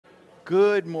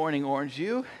Good morning,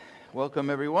 Orangeview. Welcome,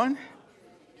 everyone.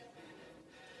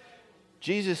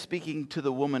 Jesus, speaking to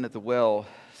the woman at the well,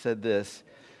 said this: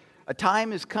 "A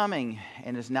time is coming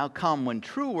and is now come when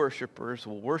true worshipers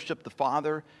will worship the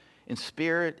Father in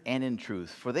spirit and in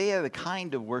truth, for they are the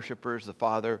kind of worshipers the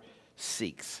Father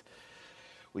seeks."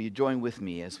 Will you join with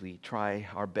me as we try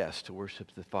our best to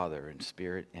worship the Father in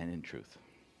spirit and in truth?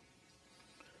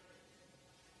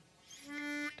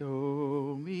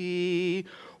 Do me.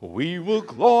 We will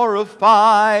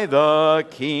glorify the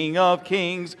King of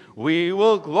Kings. We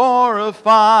will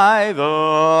glorify the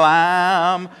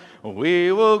Lamb.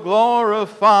 We will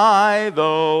glorify the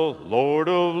Lord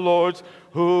of Lords,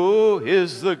 who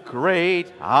is the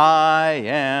great I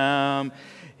Am.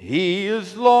 He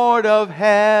is Lord of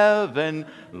heaven,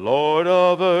 Lord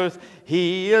of earth.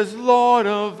 He is Lord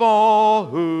of all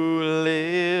who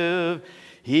live.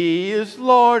 He is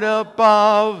Lord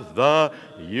above the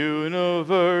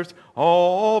universe.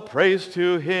 All praise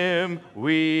to Him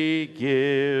we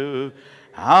give.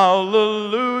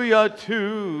 Hallelujah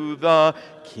to the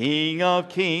King of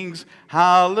Kings.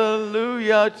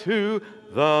 Hallelujah to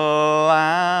the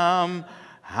Lamb.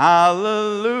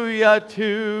 Hallelujah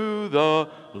to the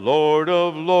Lord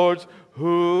of Lords,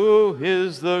 who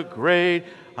is the great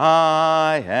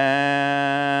I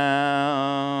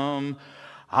Am.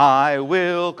 I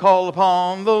will call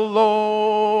upon the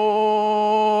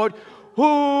Lord,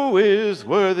 who is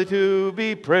worthy to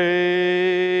be praised.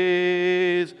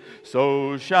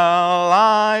 So shall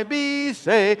I be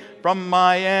saved from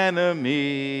my enemies.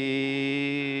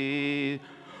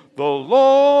 The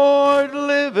Lord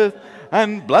liveth,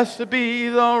 and blessed be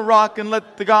the rock, and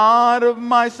let the God of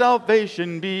my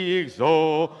salvation be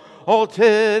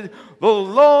exalted. The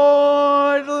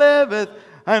Lord liveth,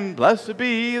 and blessed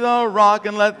be the rock,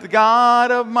 and let the God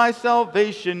of my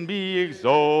salvation be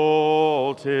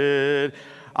exalted.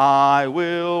 I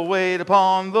will wait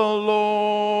upon the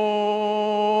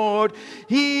Lord.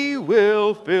 He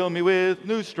will fill me with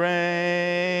new strength.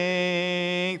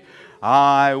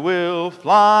 I will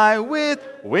fly with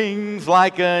wings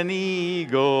like an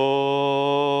eagle.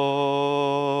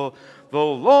 The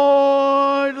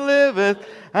Lord liveth,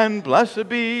 and blessed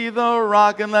be the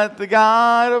rock, and let the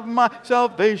God of my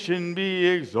salvation be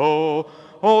exalted.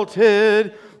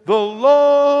 The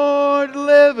Lord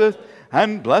liveth,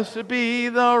 and blessed be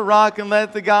the rock, and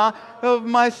let the God of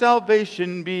my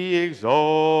salvation be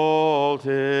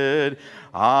exalted.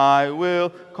 I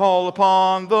will call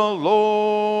upon the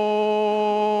Lord.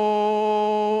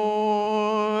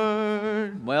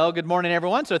 Well, good morning,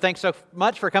 everyone. So thanks so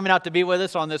much for coming out to be with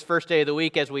us on this first day of the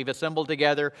week as we've assembled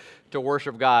together to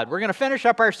worship God. We're going to finish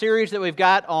up our series that we've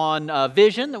got on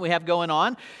vision that we have going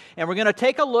on, and we're going to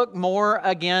take a look more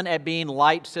again at being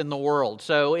lights in the world.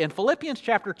 So in Philippians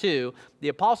chapter 2, the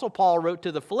Apostle Paul wrote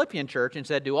to the Philippian church and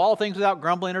said, "Do all things without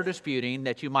grumbling or disputing,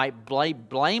 that you might be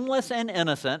blameless and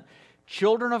innocent,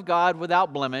 children of God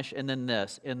without blemish," and then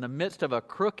this: "in the midst of a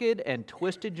crooked and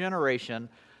twisted generation,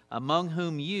 among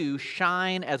whom you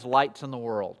shine as lights in the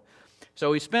world."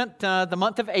 So we spent the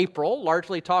month of April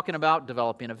largely talking about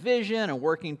developing a vision and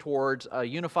working towards a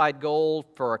unified goal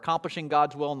for accomplishing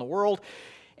God's will in the world.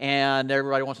 And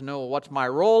everybody wants to know, well, what's my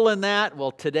role in that?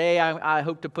 Well, today I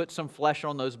hope to put some flesh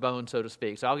on those bones, so to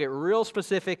speak. So I'll get real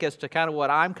specific as to kind of what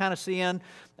I'm kind of seeing.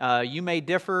 You may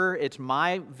differ. It's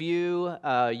my view.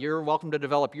 You're welcome to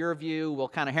develop your view. We'll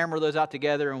kind of hammer those out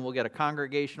together, and we'll get a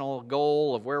congregational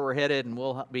goal of where we're headed, and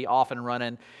we'll be off and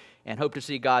running and hope to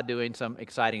see God doing some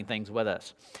exciting things with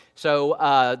us. So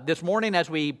this morning, as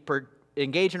we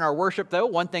engage in our worship, though,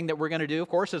 one thing that we're going to do, of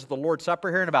course, is the Lord's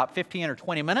Supper here in about 15 or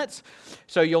 20 minutes.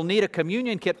 So you'll need a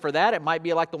communion kit for that. It might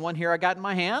be like the one here I got in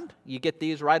my hand. You get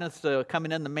these right as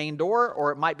coming in the main door,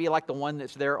 or it might be like the one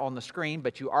that's there on the screen,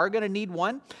 but you are going to need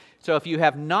one. So if you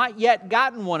have not yet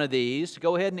gotten one of these,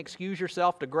 go ahead and excuse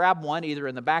yourself to grab one, either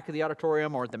in the back of the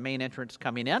auditorium or at the main entrance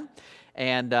coming in,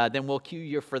 and then we'll cue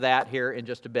you for that here in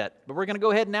just a bit. But we're going to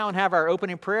go ahead now and have our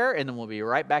opening prayer, and then we'll be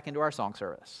right back into our song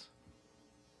service.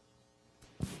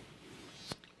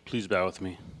 Please bow with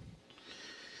me.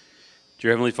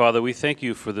 Dear Heavenly Father, we thank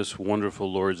you for this wonderful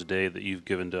Lord's Day that you've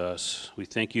given to us. We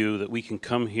thank you that we can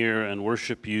come here and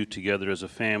worship you together as a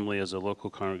family, as a local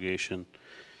congregation,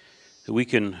 that we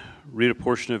can read a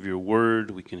portion of your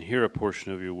word, we can hear a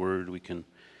portion of your word, we can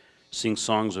sing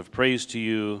songs of praise to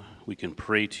you, we can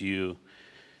pray to you,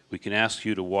 we can ask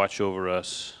you to watch over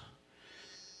us.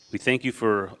 We thank you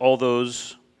for all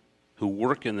those who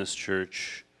work in this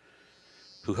church,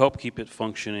 who help keep it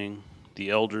functioning,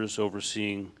 the elders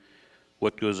overseeing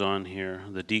what goes on here,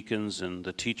 the deacons and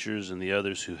the teachers and the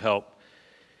others who help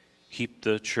keep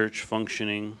the church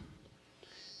functioning,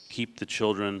 keep the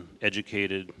children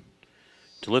educated,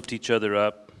 to lift each other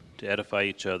up, to edify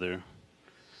each other,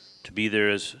 to be there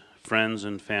as friends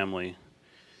and family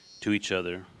to each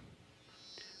other.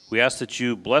 We ask that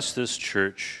you bless this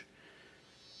church,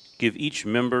 give each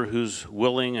member who's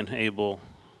willing and able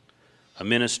a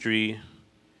ministry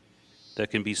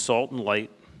that can be salt and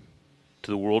light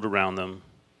to the world around them,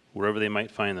 wherever they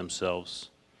might find themselves,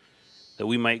 that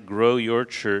we might grow your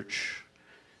church,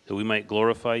 that we might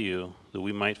glorify you, that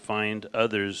we might find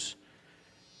others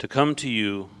to come to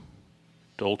you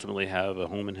to ultimately have a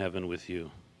home in heaven with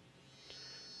you.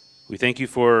 We thank you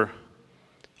for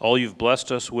all you've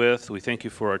blessed us with. We thank you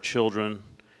for our children.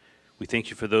 We thank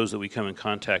you for those that we come in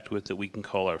contact with that we can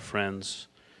call our friends.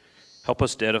 Help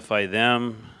us to edify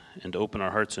them and to open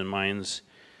our hearts and minds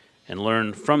and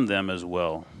learn from them as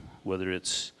well, whether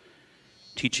it's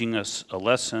teaching us a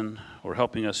lesson or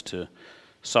helping us to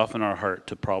soften our heart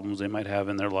to problems they might have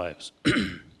in their lives.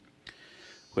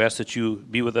 We ask that you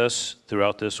be with us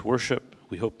throughout this worship.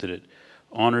 We hope that it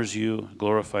honors you,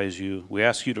 glorifies you. We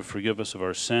ask you to forgive us of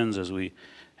our sins as we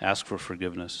ask for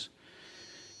forgiveness.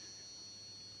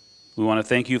 We want to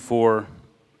thank you for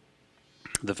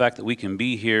the fact that we can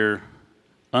be here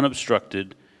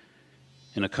unobstructed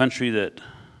in a country that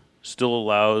still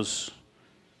allows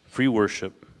free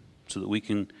worship so that we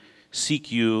can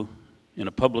seek you in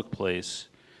a public place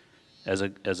as a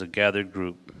gathered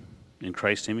group. In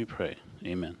Christ's name we pray.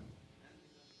 Amen.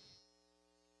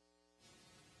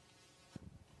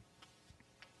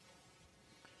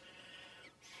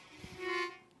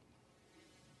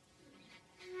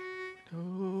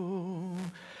 Oh,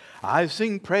 I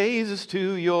sing praises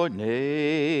to your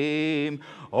name,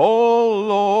 O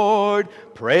Lord,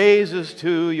 praises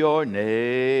to your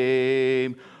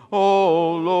name,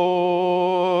 O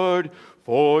Lord,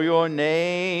 for your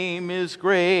name is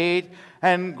great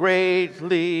and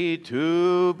greatly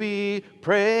to be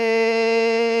praised.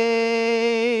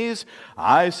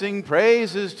 I sing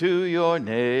praises to your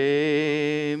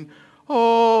name,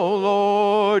 O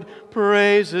Lord,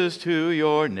 praises to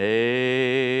your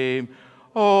name,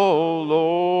 O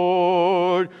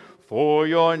Lord, for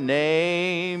your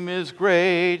name is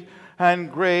great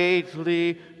and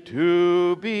greatly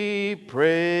to be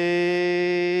praised.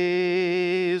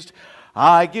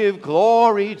 I give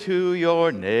glory to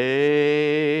your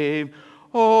name,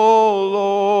 O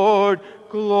Lord,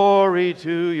 glory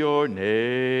to your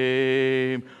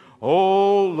name,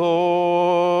 O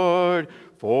Lord,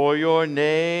 for your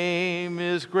name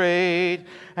is great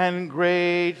and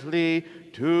greatly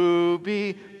to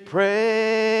be praised.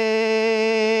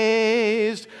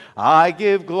 I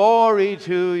give glory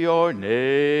to your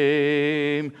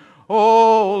name,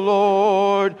 O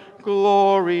Lord,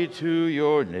 glory to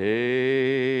your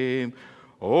name,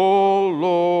 O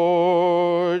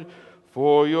Lord,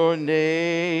 for your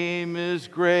name is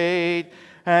great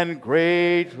and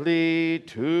greatly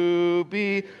to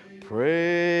be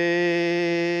praised.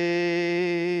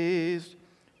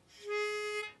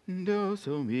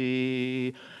 So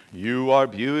me, you are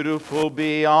beautiful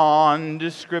beyond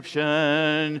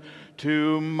description,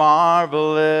 too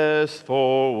marvelous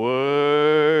for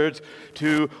words,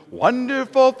 too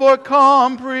wonderful for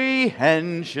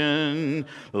comprehension,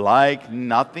 like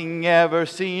nothing ever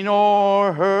seen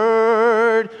or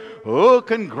heard. Who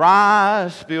can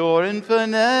grasp your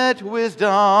infinite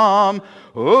wisdom?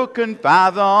 Who can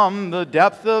fathom the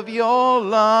depth of your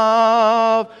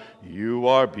love? You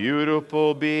are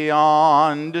beautiful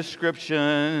beyond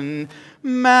description,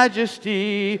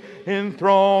 majesty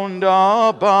enthroned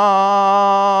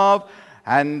above.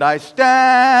 And I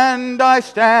stand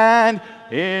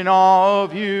in awe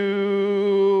of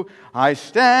you. I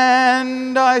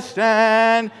stand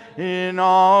in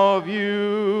awe of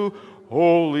you.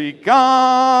 Holy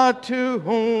God, to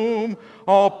whom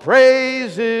all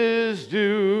praise is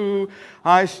due,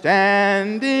 I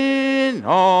stand in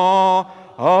awe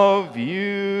of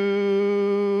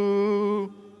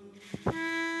you.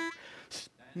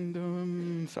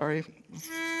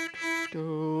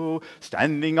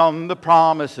 Standing on the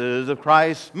promises of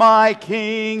Christ my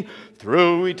King,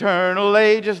 through eternal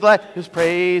ages let his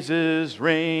praises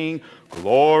ring.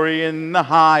 Glory in the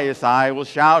highest I will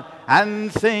shout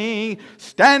and sing,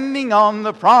 standing on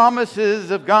the promises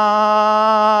of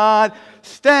God.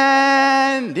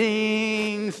 Standing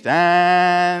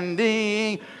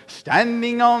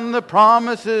on the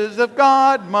promises of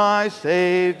God, my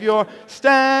Savior.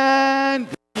 Standing.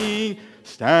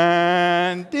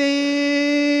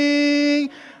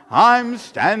 I'm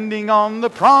standing on the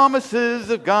promises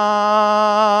of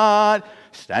God.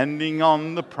 Standing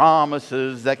on the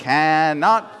promises that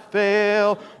cannot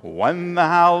fail. When the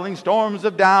howling storms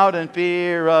of doubt and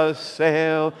fear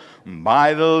assail,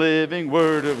 by the living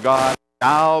word of God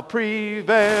shall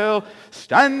prevail,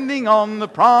 standing on the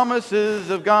promises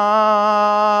of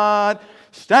God.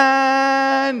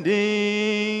 Standing,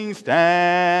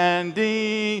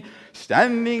 standing,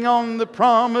 standing on the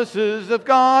promises of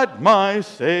God, my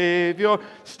Savior.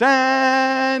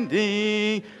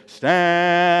 Standing,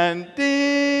 standing,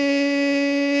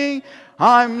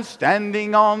 I'm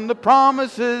standing on the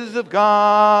promises of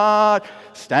God.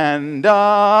 Stand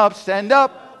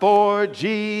up for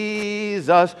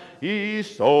Jesus, ye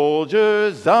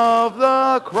soldiers of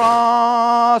the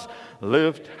cross.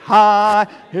 Lift high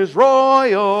his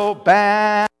royal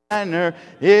banner,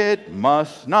 it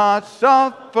must not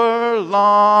suffer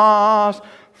loss.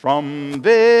 From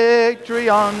victory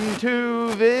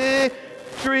unto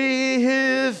victory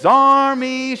his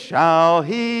army shall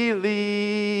he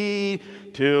lead,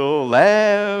 till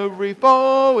every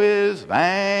foe is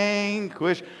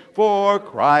vanquished, for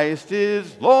Christ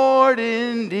is Lord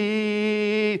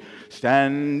indeed.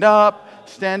 Stand up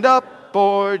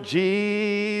for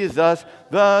Jesus,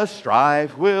 the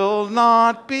strife will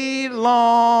not be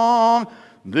long.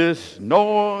 The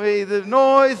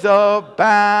noise of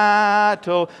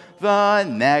battle, the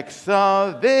next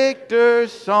the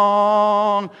victor's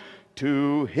song.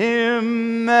 To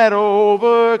him that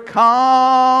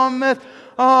overcometh,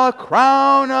 a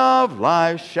crown of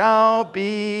life shall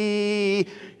be.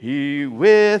 He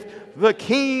with the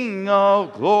King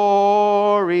of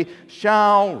glory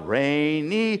shall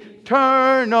reign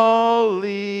eternally.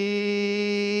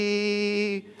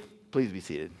 Please be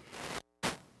seated.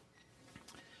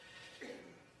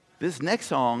 This next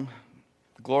song,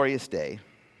 Glorious Day,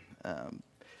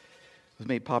 was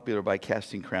made popular by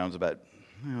Casting Crowns about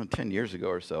 10 years ago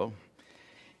or so.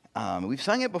 We've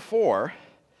sung it before,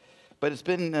 but it's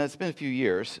been a few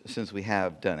years since we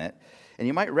have done it. And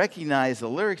you might recognize the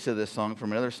lyrics of this song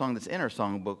from another song that's in our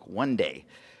songbook, One Day.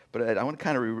 But I want to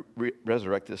kind of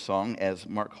resurrect this song as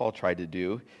Mark Hall tried to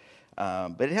do.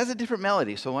 But it has a different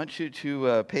melody, so I want you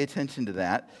to pay attention to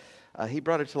that. He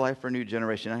brought it to life for a new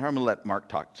generation. I'm going to let Mark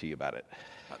talk to you about it.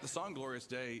 The song Glorious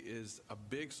Day is a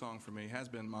big song for me, has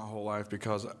been my whole life,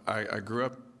 because I grew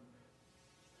up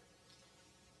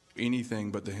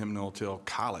anything but the hymnal till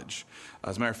college.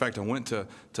 As a matter of fact, I went to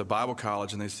Bible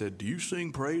college and they said, "Do you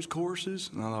sing praise choruses?"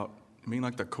 And I thought, "You mean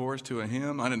like the chorus to a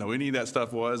hymn?" I didn't know any of that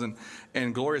stuff was.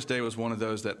 And Glorious Day was one of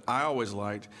those that I always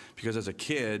liked, because as a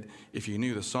kid, if you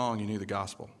knew the song, you knew the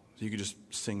gospel. You could just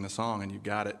sing the song and you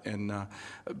got it.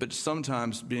 But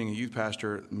sometimes being a youth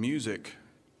pastor, music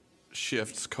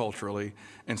shifts culturally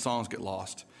and songs get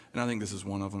lost. And I think this is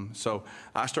one of them. So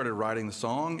I started writing the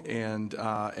song and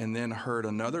then heard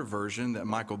another version that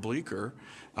Michael Bleeker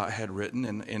had written.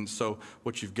 And so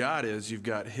what you've got is you've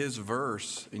got his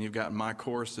verse and you've got my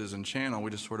choruses and channel.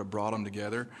 We just sort of brought them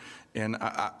together. And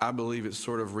I believe it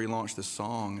sort of relaunched this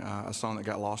song, a song that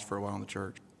got lost for a while in the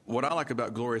church. What I like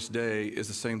about Glorious Day is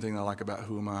the same thing that I like about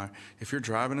Who Am I? If you're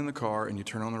driving in the car and you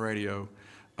turn on the radio,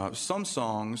 some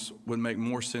songs would make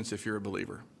more sense if you're a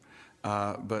believer.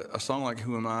 But a song like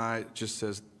Who Am I just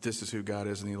says, this is who God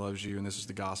is and he loves you and this is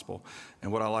the gospel. And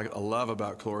what I love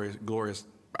about Glorious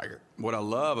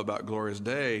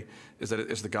Day is that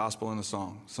it's the gospel in the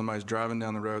song. Somebody's driving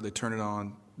down the road, they turn it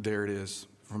on, there it is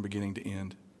from beginning to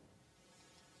end.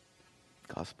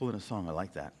 Gospel in a song, I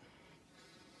like that.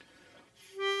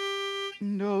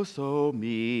 No, so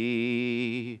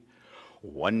me.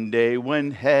 One day when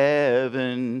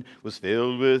heaven was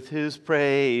filled with his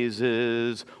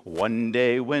praises, one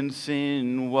day when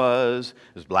sin was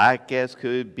as black as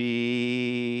could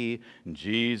be,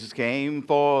 Jesus came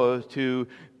forth to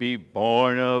be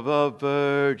born of a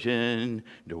virgin,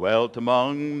 dwelt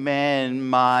among men,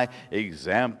 my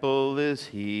example is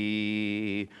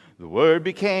he. The Word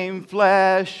became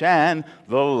flesh and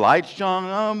the light shone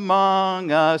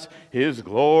among us, his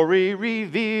glory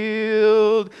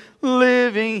revealed.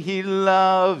 Living, he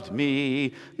loved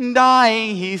me.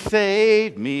 Dying, he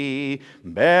saved me.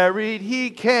 Buried, he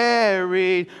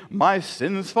carried my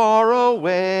sins far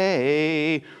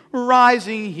away.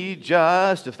 Rising, he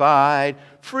justified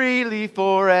freely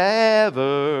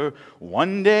forever.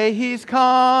 One day he's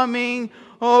coming,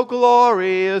 oh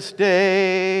glorious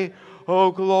day.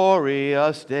 Oh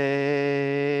glorious day.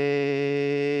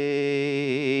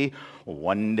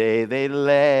 One day they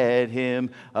led him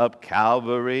up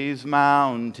Calvary's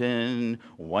mountain.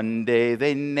 One day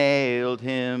they nailed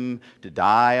him to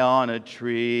die on a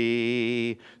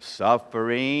tree.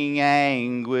 Suffering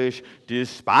anguish,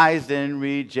 despised and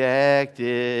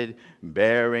rejected,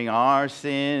 bearing our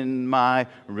sin, my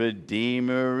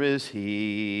Redeemer is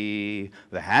He.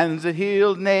 The hands that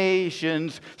healed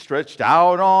nations stretched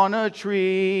out on a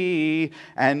tree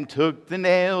and took the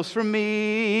nails from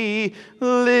me.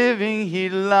 Living, He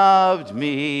loved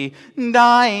me.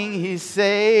 Dying, He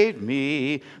saved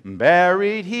me.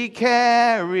 Buried, He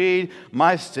carried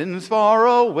my sins far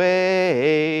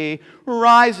away.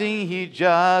 Rising, He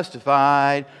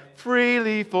justified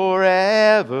freely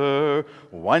forever.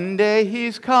 One day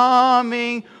He's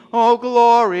coming, oh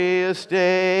glorious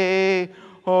day,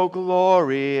 oh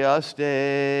glorious day.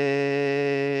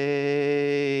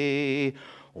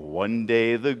 One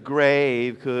day the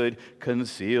grave could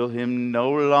conceal Him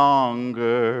no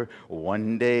longer.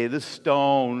 One day the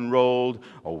stone rolled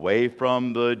away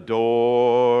from the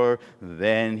door.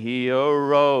 Then He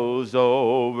arose,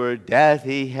 over death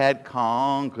He had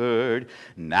conquered.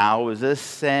 Now is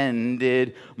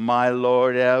ascended, my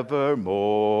Lord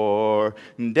evermore.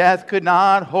 Death could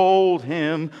not hold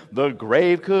Him, the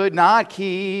grave could not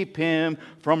keep Him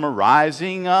from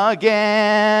arising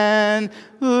again.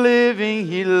 Living,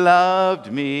 He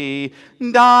loved me.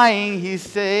 Dying, He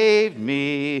saved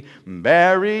me.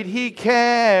 Buried, He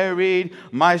carried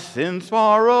my sins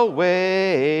far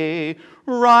away.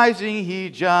 Rising, He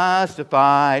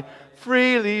justified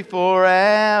freely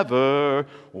forever.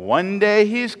 One day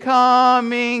He's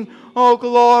coming, oh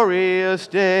glorious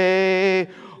day,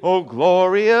 oh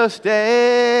glorious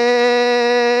day,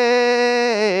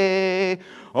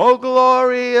 oh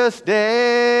glorious day,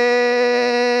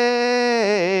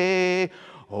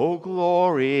 oh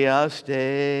glorious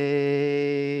day.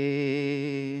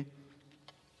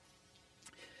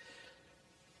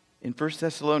 In 1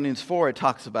 Thessalonians 4, it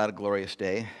talks about a glorious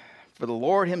day. For the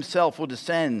Lord Himself will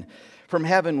descend from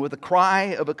heaven with a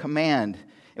cry of a command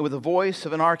and with the voice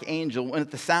of an archangel, and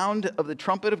at the sound of the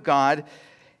trumpet of God,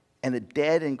 and the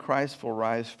dead in Christ will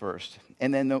rise first.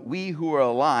 And then we who are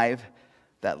alive,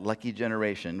 that lucky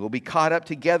generation, will be caught up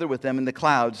together with them in the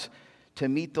clouds to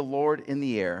meet the Lord in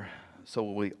the air. So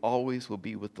we always will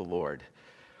be with the Lord.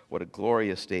 What a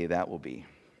glorious day that will be.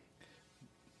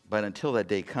 But until that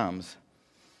day comes,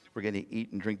 we're going to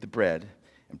eat and drink the bread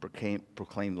and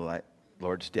proclaim the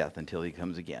Lord's death until He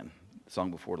comes again. The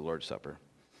song before the Lord's Supper.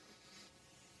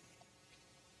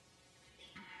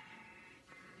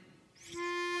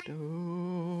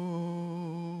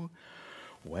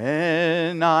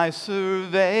 When I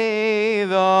survey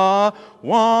the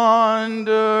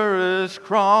wondrous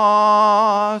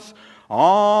cross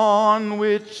on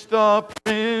which the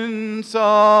Prince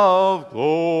of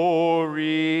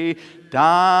Glory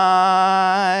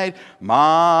died,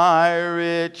 my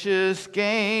richest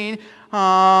gain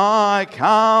I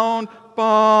count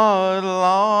but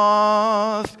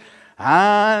lost,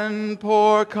 and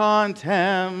pour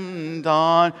contempt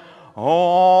on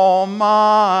all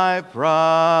my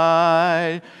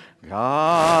pride.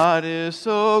 God is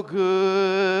so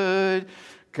good.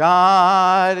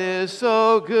 God is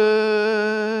so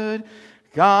good.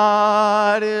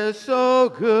 God is so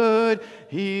good.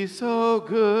 He's so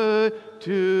good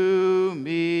to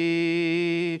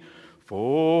me.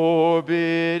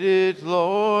 Forbid it,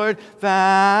 Lord,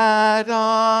 that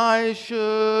I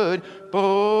should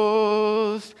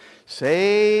boast,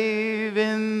 save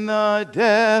in the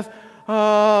death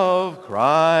of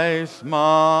Christ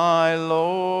my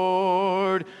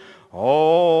Lord.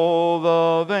 All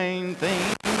the vain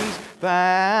things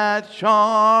that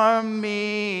charm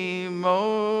me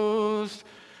most,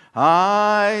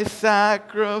 I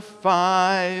sacrifice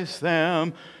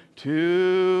them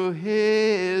to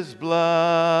His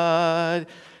blood.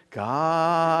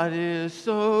 God is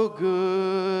so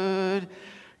good.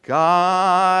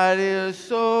 God is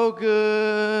so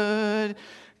good.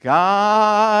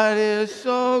 God is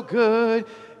so good.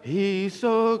 He's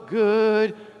so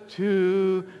good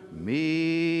to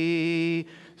me.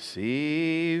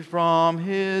 See from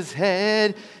His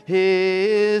head,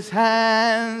 His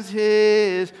hands,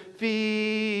 His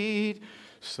feet,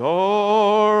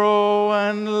 sorrow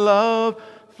and love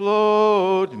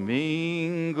flowed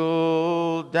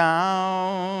mingled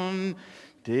down.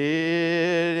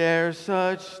 Did e'er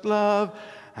such love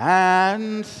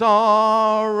and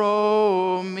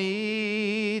sorrow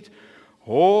meet,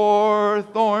 or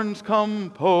thorns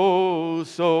compose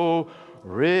so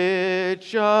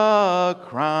rich a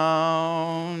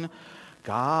crown?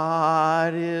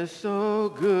 God is so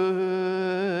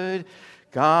good.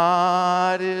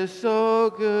 God is so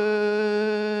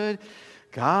good.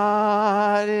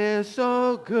 God is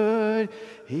so good.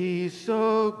 He's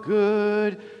so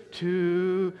good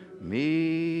to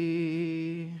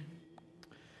me.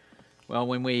 Well,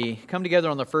 when we come together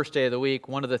on the first day of the week,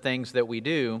 one of the things that we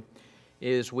do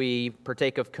is we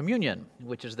partake of communion,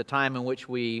 which is the time in which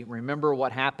we remember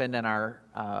what happened in our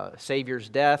Savior's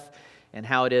death and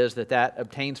how it is that that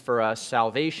obtains for us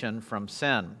salvation from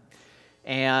sin.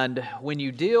 And when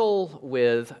you deal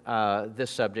with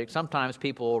this subject, sometimes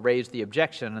people raise the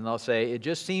objection and they'll say, it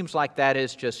just seems like that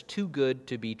is just too good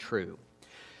to be true,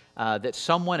 that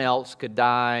someone else could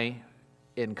die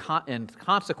in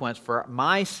consequence for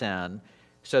my sin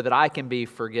so that I can be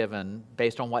forgiven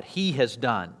based on what he has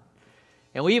done.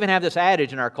 And we even have this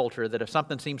adage in our culture that if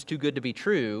something seems too good to be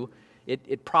true,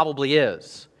 it probably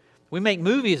is. We make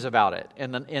movies about it.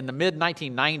 In the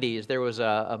mid-1990s, there was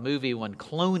a movie when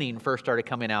cloning first started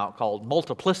coming out called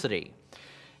Multiplicity.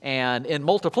 And in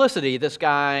Multiplicity, this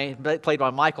guy, played by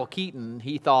Michael Keaton,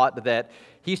 he thought that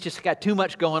he's just got too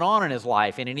much going on in his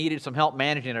life and he needed some help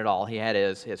managing it all. He had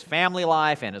his family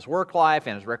life and his work life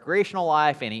and his recreational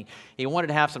life, and he wanted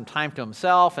to have some time to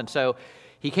himself. And so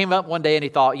he came up one day and he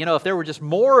thought, if there were just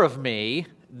more of me,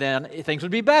 then things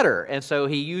would be better. And so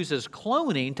he uses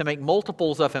cloning to make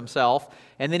multiples of himself,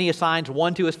 and then he assigns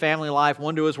one to his family life,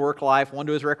 one to his work life, one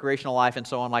to his recreational life, and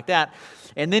so on like that.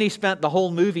 And then he spent the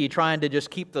whole movie trying to just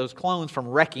keep those clones from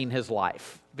wrecking his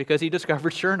life, because he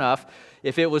discovered, sure enough,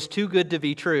 if it was too good to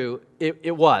be true,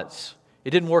 it was. It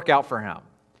didn't work out for him.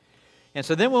 And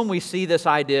so then when we see this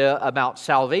idea about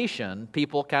salvation,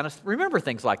 people kind of remember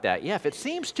things like that. Yeah, if it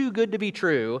seems too good to be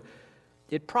true,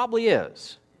 it probably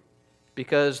is.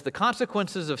 Because the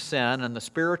consequences of sin and the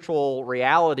spiritual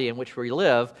reality in which we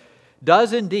live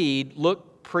does indeed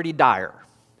look pretty dire.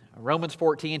 Romans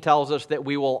 14 tells us that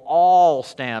we will all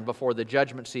stand before the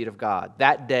judgment seat of God.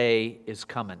 That day is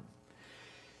coming.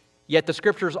 Yet the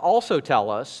Scriptures also tell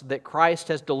us that Christ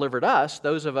has delivered us,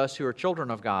 those of us who are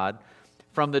children of God,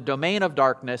 from the domain of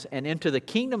darkness and into the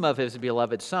kingdom of His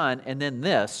beloved Son, and then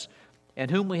this, in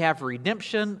whom we have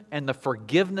redemption and the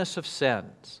forgiveness of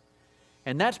sins.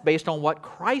 And that's based on what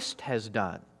Christ has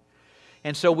done.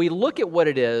 And so we look at what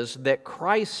it is that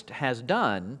Christ has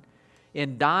done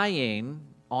in dying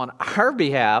on our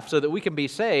behalf so that we can be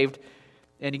saved.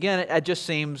 And again, it just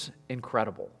seems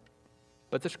incredible.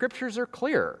 But the Scriptures are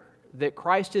clear that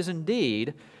Christ is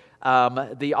indeed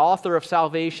the author of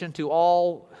salvation to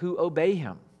all who obey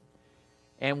Him.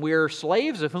 And we're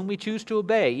slaves of whom we choose to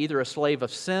obey, either a slave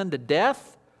of sin to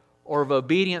death or of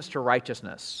obedience to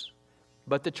righteousness.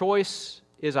 But the choice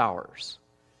is ours.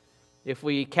 If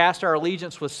we cast our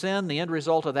allegiance with sin, the end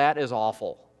result of that is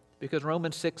awful, because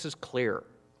Romans 6 is clear.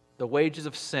 The wages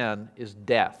of sin is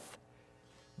death.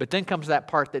 But then comes that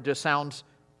part that just sounds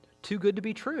too good to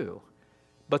be true.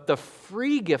 But the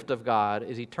free gift of God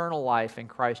is eternal life in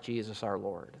Christ Jesus our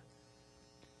Lord.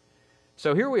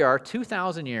 So here we are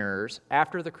 2,000 years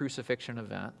after the crucifixion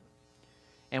event,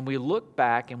 and we look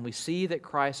back and we see that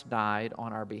Christ died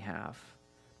on our behalf.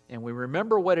 And we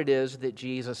remember what it is that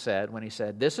Jesus said when He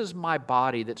said, "This is my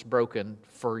body that's broken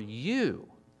for you.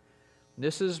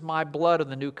 This is my blood of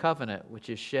the new covenant, which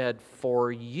is shed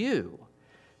for you,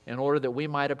 in order that we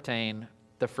might obtain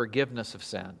the forgiveness of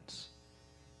sins."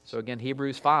 So again,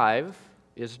 Hebrews 5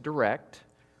 is direct,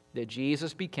 that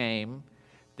Jesus became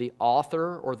the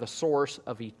author or the source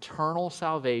of eternal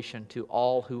salvation to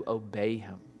all who obey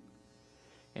Him.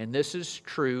 And this is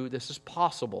true, this is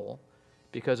possible,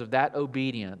 because of that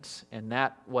obedience and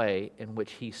that way in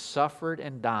which He suffered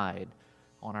and died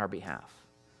on our behalf.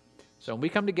 So when we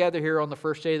come together here on the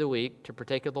first day of the week to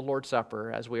partake of the Lord's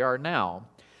Supper, as we are now,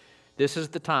 this is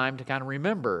the time to kind of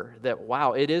remember that,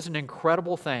 wow, it is an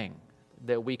incredible thing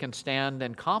that we can stand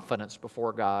in confidence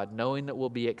before God, knowing that we'll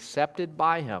be accepted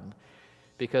by Him,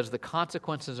 because the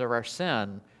consequences of our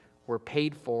sin were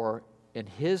paid for in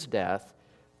His death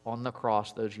on the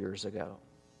cross those years ago.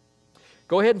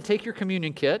 Go ahead and take your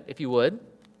communion kit, if you would,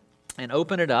 and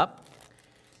open it up.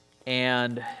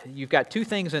 And you've got two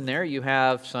things in there. You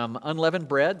have some unleavened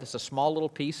bread. That's a small little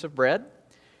piece of bread.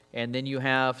 And then you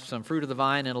have some fruit of the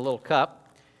vine in a little cup.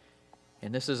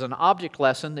 And this is an object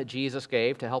lesson that Jesus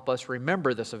gave to help us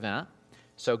remember this event.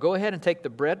 So go ahead and take the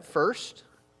bread first.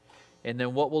 And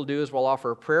then what we'll do is we'll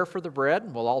offer a prayer for the bread,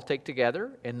 and we'll all take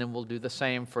together. And then we'll do the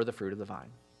same for the fruit of the vine.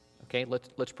 Okay,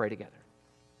 let's pray together.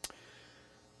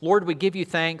 Lord, we give You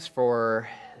thanks for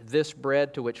this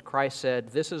bread to which Christ said,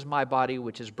 "This is my body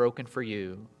which is broken for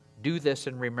you. Do this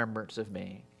in remembrance of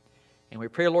me." And we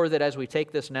pray, Lord, that as we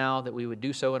take this now, that we would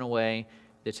do so in a way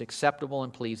that's acceptable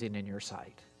and pleasing in Your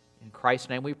sight. In Christ's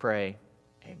name we pray,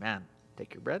 amen.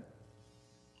 Take your bread.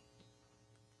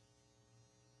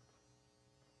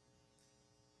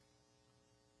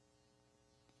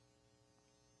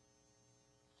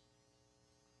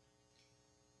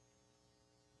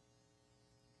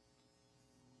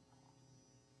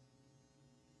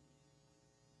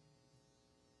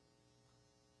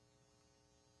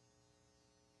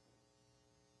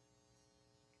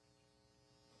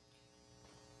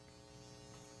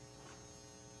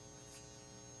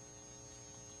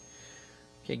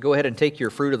 Okay, go ahead and take your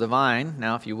fruit of the vine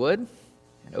now, if you would,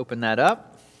 and open that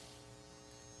up.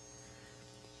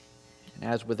 And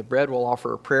as with the bread, we'll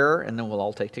offer a prayer, and then we'll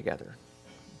all take together.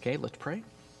 Okay, let's pray.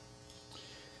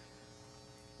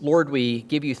 Lord, we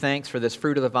give you thanks for this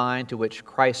fruit of the vine to which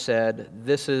Christ said,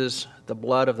 "This is the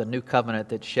blood of the new covenant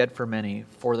that's shed for many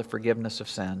for the forgiveness of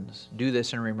sins. Do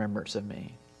this in remembrance of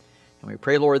me." And we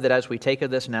pray, Lord, that as we take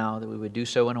of this now, that we would do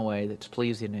so in a way that's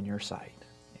pleasing in your sight.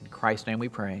 In Christ's name we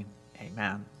pray.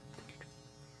 Amen.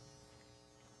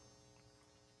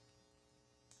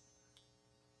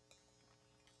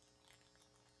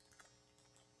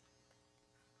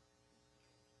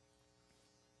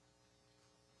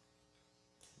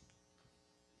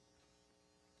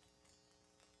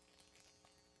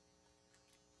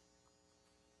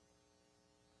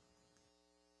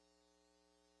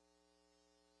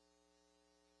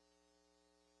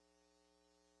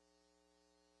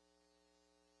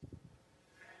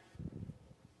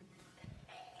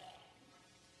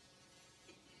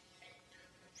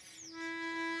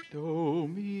 Know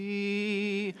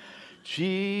me,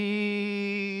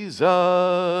 Jesus,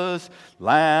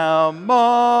 Lamb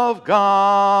of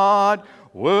God,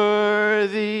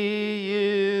 worthy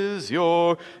is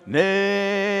your name.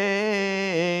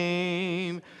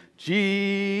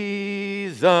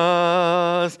 Jesus,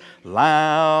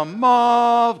 Lamb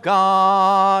of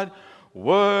God,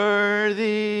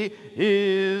 worthy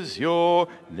is your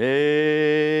name.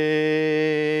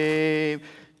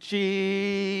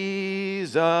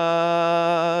 Jesus,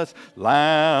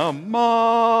 Lamb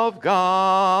of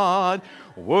God,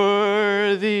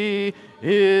 worthy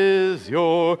is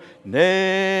your name.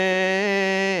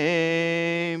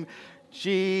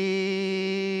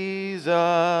 Jesus,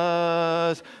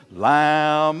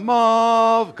 Lamb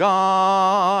of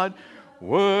God,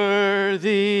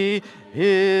 worthy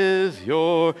is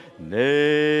your name.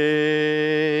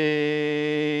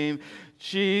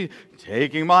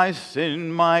 Taking my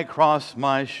sin, my cross,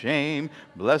 my shame,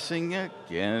 blessing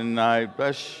again, I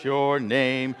bless your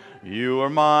name. You are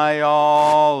my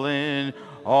all in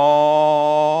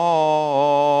all.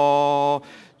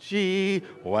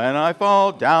 When I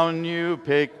fall down, you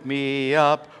pick me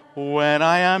up. When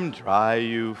I am dry,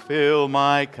 you fill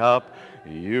my cup.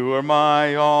 You are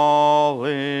my all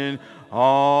in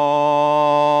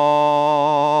all.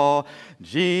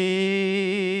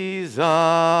 Jesus,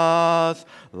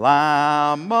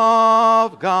 Lamb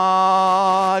of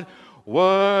God,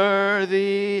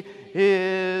 worthy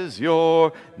is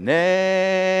your name.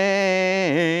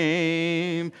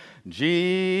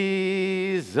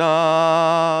 Jesus,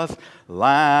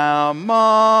 Lamb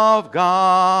of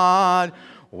God,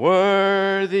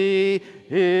 worthy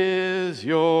is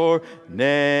your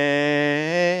name.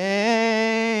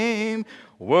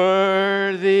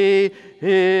 Worthy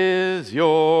is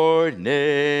your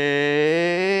name.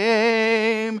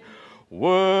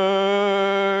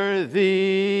 Worthy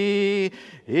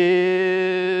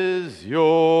is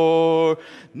your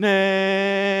name.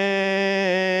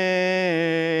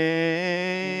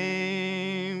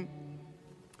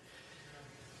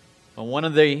 Well, one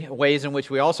of the ways in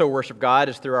which we also worship God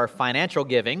is through our financial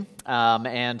giving.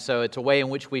 And so it's a way in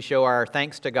which we show our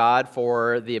thanks to God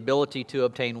for the ability to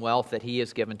obtain wealth that He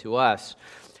has given to us.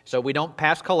 So we don't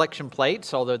pass collection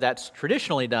plates, although that's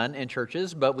traditionally done in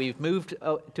churches, but we've moved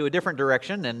to a different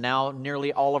direction, and now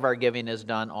nearly all of our giving is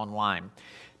done online.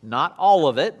 Not all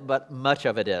of it, but much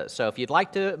of it is. So if you'd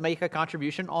like to make a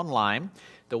contribution online,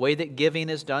 the way that giving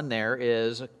is done there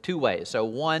is two ways. So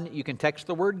one, you can text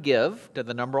the word GIVE to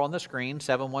the number on the screen,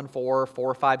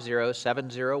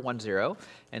 714-450-7010,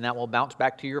 and that will bounce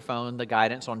back to your phone the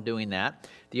guidance on doing that.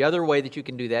 The other way that you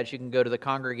can do that is you can go to the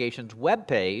congregation's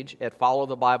webpage at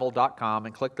followthebible.com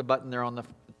and click the button there on the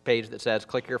page that says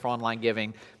click here for online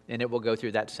giving, and it will go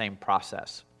through that same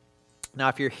process. Now,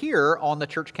 if you're here on the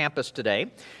church campus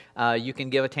today, you can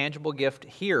give a tangible gift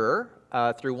here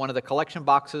through one of the collection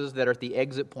boxes that are at the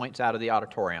exit points out of the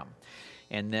auditorium.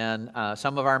 And then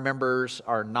some of our members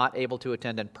are not able to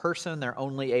attend in person. They're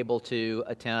only able to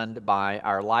attend by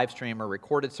our live stream or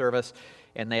recorded service,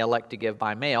 and they elect to give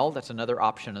by mail. That's another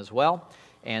option as well.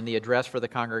 And the address for the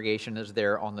congregation is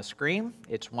there on the screen.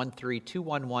 It's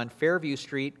 13211 Fairview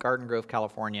Street, Garden Grove,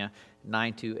 California,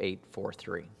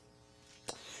 92843.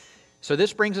 So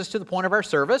this brings us to the point of our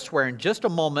service, where in just a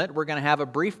moment we're going to have a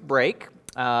brief break.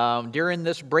 During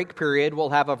this break period,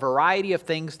 we'll have a variety of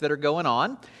things that are going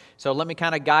on. So let me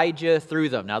kind of guide you through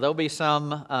them. Now, there'll be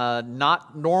some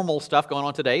not normal stuff going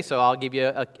on today, so I'll give you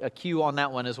a cue on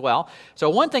that one as well.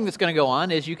 So one thing that's going to go on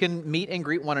is you can meet and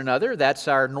greet one another. That's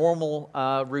our normal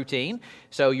routine.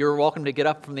 So you're welcome to get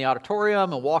up from the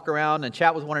auditorium and walk around and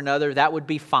chat with one another. That would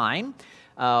be fine.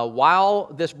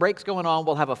 While this break's going on,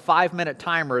 we'll have a 5-minute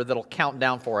timer that'll count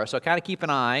down for us. So kind of keep an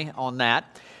eye on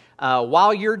that.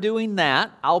 While you're doing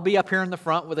that, I'll be up here in the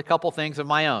front with a couple things of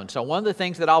my own. So one of the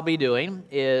things that I'll be doing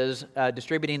is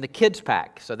distributing the kids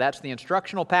pack. So that's the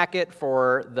instructional packet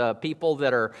for the people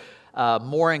that are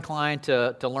more inclined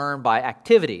to learn by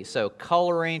activities. So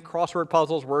coloring, crossword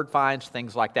puzzles, word finds,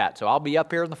 things like that. So I'll be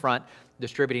up here in the front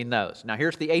distributing those. Now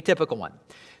here's the atypical one.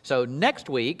 So next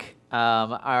week,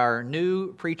 our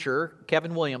new preacher,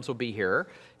 Kevin Williams, will be here.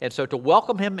 And so to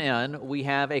welcome him in, we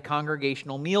have a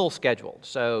congregational meal scheduled.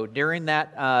 So during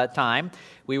that time,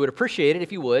 we would appreciate it,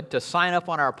 if you would, to sign up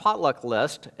on our potluck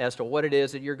list as to what it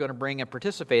is that you're going to bring and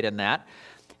participate in that.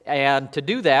 And to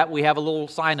do that, we have a little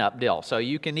sign-up deal. So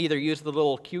you can either use the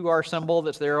little QR symbol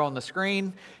that's there on the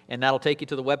screen, and that'll take you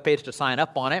to the webpage to sign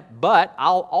up on it. But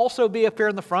I'll also be up here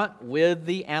in the front with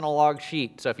the analog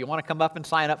sheet. So if you want to come up and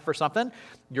sign up for something,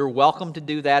 you're welcome to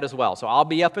do that as well. So I'll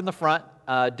be up in the front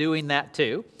doing that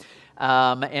too.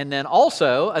 And then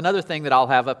also, another thing that I'll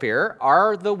have up here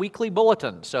are the weekly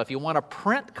bulletins. So if you want a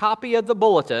print copy of the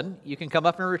bulletin, you can come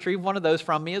up and retrieve one of those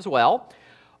from me as well.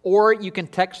 Or you can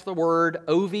text the word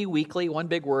OV Weekly, one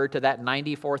big word, to that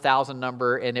 94,000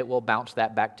 number, and it will bounce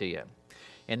that back to you.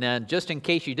 And then just in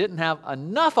case you didn't have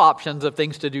enough options of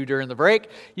things to do during the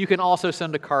break, you can also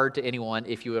send a card to anyone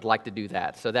if you would like to do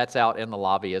that. So that's out in the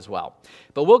lobby as well.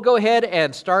 But we'll go ahead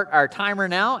and start our timer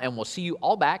now, and we'll see you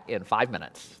all back in 5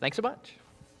 minutes. Thanks so much.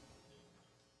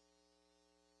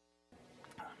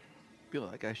 I feel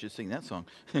like I should sing that song.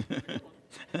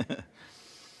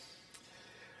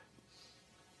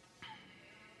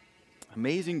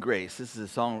 Amazing Grace. This is a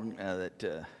song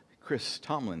that Chris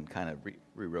Tomlin kind of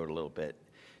rewrote a little bit.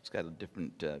 It's got a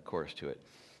different chorus to it.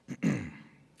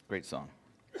 Great song.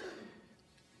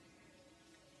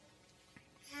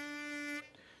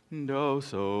 And oh,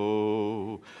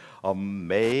 so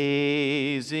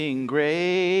amazing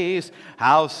grace,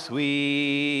 how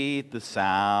sweet the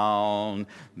sound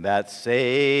that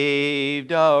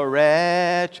saved a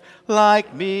wretch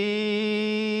like me.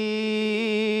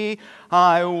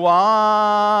 I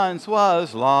once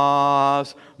was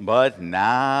lost, but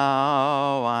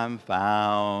now I'm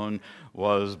found.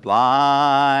 Was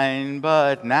blind,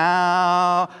 but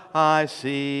now I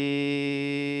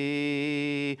see.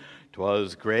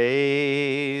 'Twas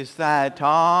grace that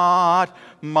taught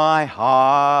my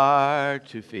heart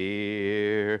to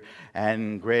fear,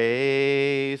 and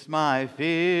grace my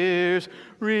fears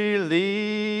relieved.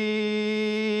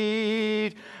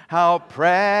 How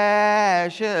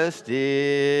precious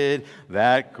did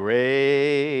that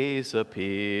grace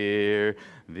appear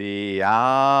the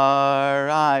hour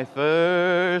I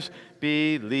first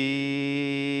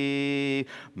believed.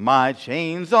 My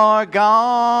chains are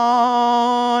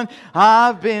gone,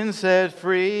 I've been set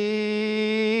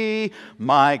free.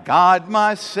 My God,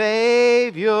 my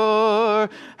Savior,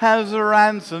 has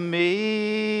ransomed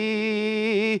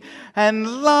me.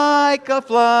 And like a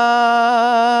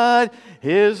flood,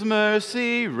 His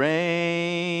mercy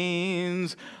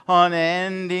reigns.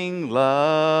 Unending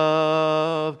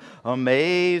love,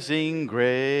 amazing grace.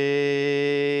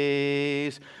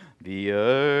 The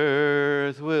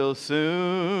earth will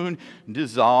soon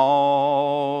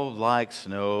dissolve like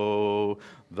snow.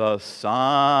 The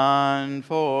sun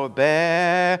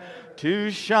forbear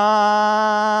to shine.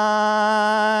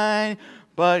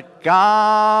 But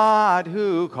God,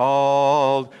 who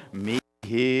called me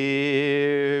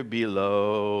here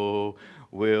below,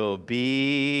 will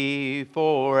be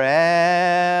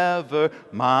forever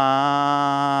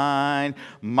mine.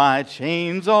 My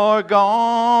chains are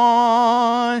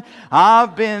gone,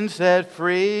 I've been set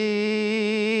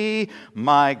free.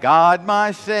 My God,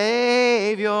 my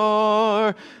Savior,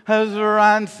 has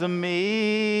ransomed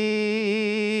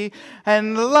me.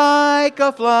 And like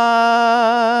a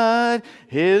flood,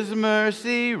 His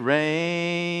mercy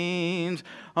reigns.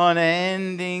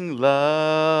 Unending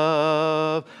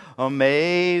love,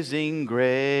 amazing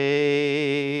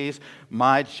grace.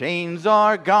 My chains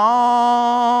are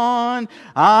gone,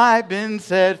 I've been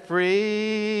set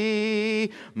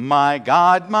free. My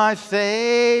God, my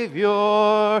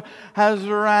Savior, has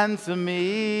ransomed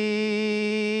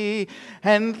me.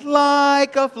 And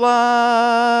like a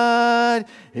flood,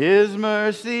 His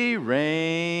mercy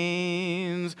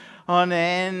reigns.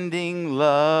 Unending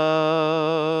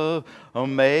love,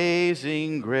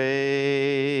 amazing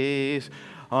grace.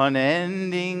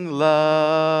 Unending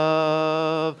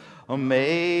love,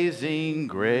 amazing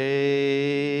grace.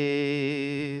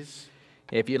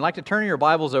 If you'd like to turn your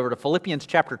Bibles over to Philippians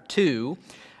chapter 2,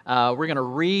 we're going to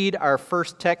read our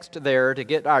first text there to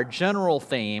get our general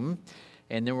theme,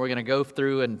 and then we're going to go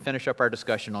through and finish up our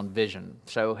discussion on vision.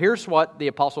 So here's what the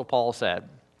Apostle Paul said.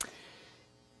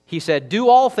 He said, "Do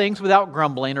all things without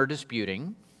grumbling or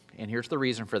disputing," and here's the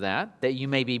reason for that, "that you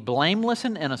may be blameless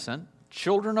and innocent,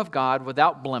 children of God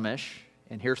without blemish,"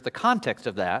 and here's the context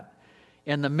of that,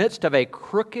 "in the midst of a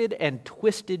crooked and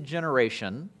twisted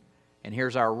generation," and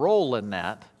here's our role in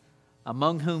that,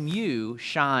 "among whom you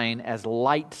shine as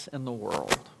lights in the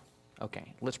world."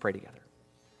 Okay, let's pray together.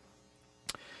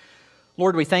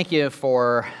 Lord, we thank you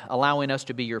for allowing us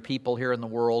to be your people here in the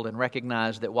world and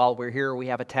recognize that while we're here, we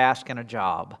have a task and a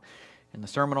job. In the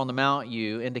Sermon on the Mount,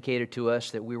 you indicated to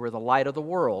us that we were the light of the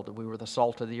world, that we were the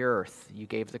salt of the earth. You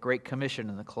gave the Great Commission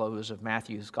in the close of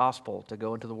Matthew's Gospel to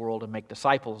go into the world and make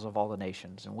disciples of all the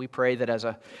nations. And we pray that as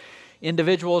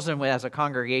individuals and as a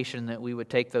congregation that we would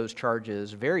take those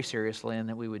charges very seriously and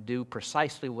that we would do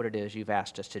precisely what it is you've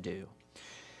asked us to do.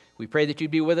 We pray that you'd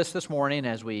be with us this morning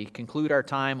as we conclude our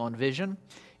time on vision,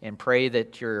 and pray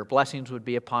that your blessings would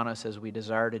be upon us as we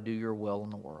desire to do your will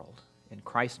in the world. In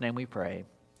Christ's name we pray.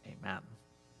 Amen.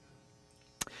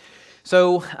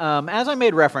 So, as I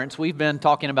made reference, we've been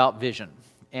talking about vision.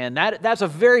 And that's a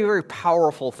very, very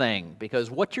powerful thing, because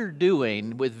what you're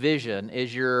doing with vision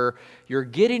is you're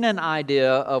getting an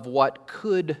idea of what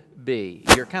could be.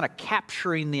 You're kind of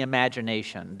capturing the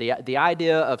imagination, the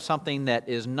idea of something that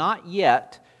is not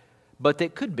yet, but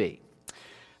that could be.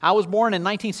 I was born in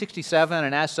 1967,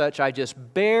 and as such, I just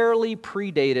barely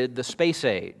predated the space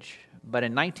age. But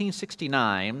in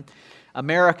 1969,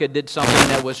 America did something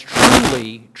that was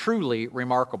truly, truly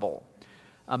remarkable.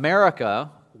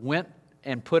 America went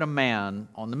and put a man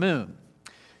on the moon.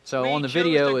 So on the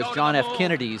video is John F.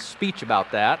 Kennedy's speech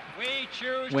about that,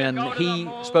 when he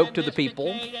spoke to the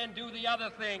people.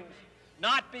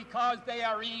 Not because they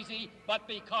are easy, but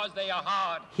because they are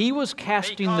hard. He was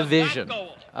casting the vision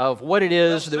of what it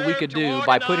is that we could do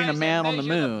by putting a man on the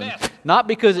moon, not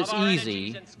because it's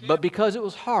easy, but because it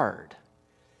was hard.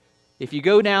 If you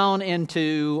go down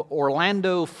into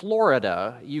Orlando,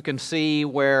 Florida, you can see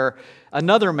where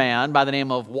another man by the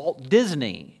name of Walt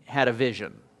Disney had a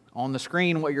vision. On the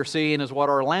screen, what you're seeing is what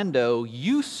Orlando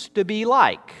used to be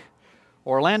like.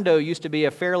 Orlando used to be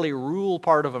a fairly rural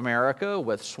part of America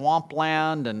with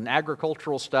swampland and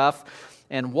agricultural stuff,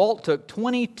 and Walt took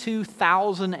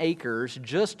 22,000 acres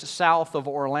just south of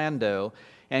Orlando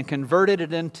and converted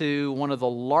it into one of the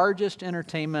largest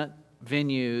entertainment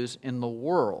venues in the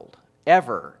world,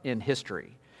 ever in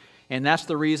history. And that's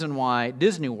the reason why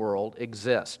Disney World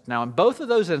exists. Now, in both of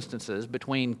those instances,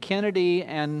 between Kennedy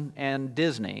and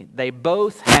Disney, they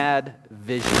both had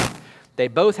vision. They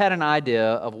both had an idea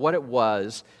of what it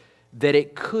was that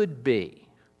it could be.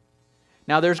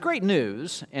 Now, there's great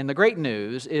news, and the great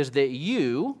news is that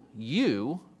you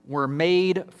were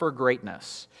made for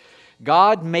greatness.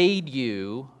 God made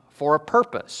you for a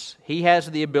purpose. He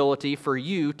has the ability for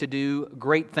you to do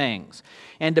great things.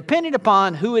 And depending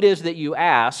upon who it is that you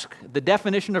ask, the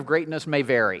definition of greatness may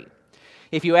vary.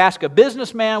 If you ask a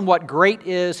businessman what great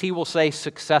is, he will say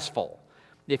successful.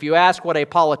 If you ask what a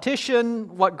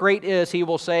politician, what great is, he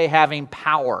will say having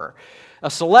power. A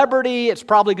celebrity, it's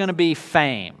probably going to be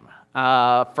fame.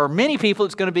 For many people,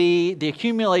 it's going to be the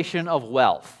accumulation of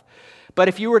wealth. But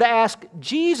if you were to ask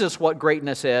Jesus what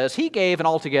greatness is, he gave an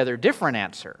altogether different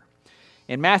answer.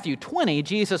 In Matthew 20,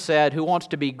 Jesus said, "Who wants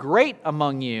to be great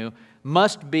among you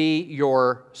must be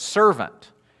your servant."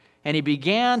 And he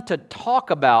began to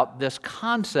talk about this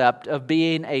concept of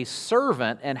being a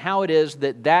servant and how it is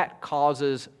that that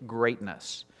causes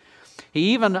greatness.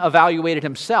 He even evaluated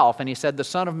himself, and he said, "The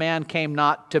Son of Man came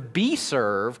not to be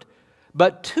served,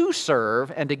 but to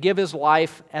serve and to give his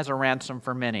life as a ransom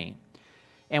for many."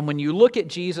 And when you look at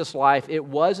Jesus' life, it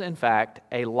was, in fact,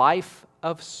 a life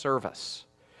of service.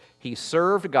 He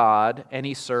served God and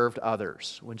he served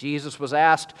others. When Jesus was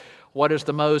asked, what is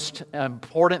the most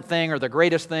important thing or the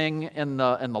greatest thing in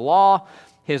the law?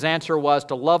 His answer was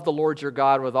to love the Lord your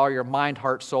God with all your mind,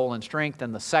 heart, soul, and strength.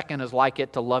 And the second is like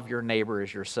it, to love your neighbor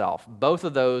as yourself. Both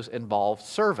of those involve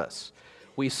service.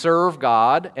 We serve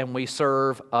God and we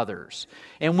serve others.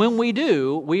 And when we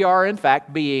do, we are in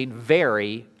fact being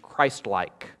very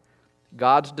Christ-like.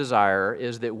 God's desire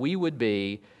is that we would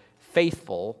be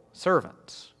faithful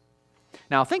servants.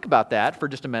 Now think about that for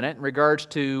just a minute in regards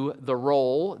to the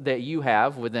role that you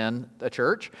have within the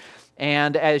church.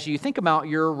 And as you think about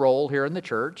your role here in the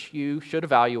church, you should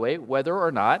evaluate whether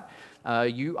or not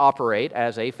you operate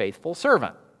as a faithful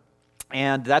servant.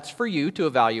 And that's for you to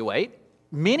evaluate.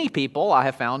 Many people, I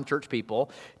have found, church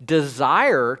people,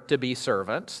 desire to be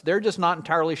servants. They're just not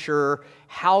entirely sure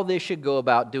how they should go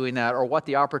about doing that or what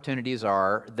the opportunities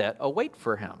are that await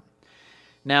for him.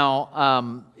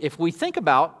 Now, if we think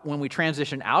about when we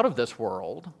transition out of this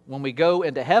world, when we go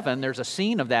into heaven, there's a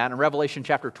scene of that in Revelation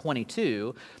chapter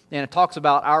 22, and it talks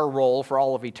about our role for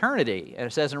all of eternity. And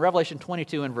it says in Revelation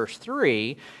 22 and verse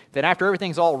 3 that after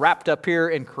everything's all wrapped up here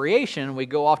in creation, we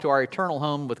go off to our eternal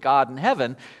home with God in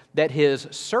heaven, that his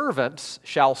servants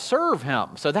shall serve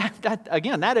him. So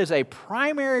that is a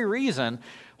primary reason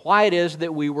why it is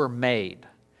that we were made.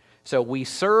 So we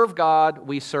serve God,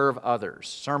 we serve others.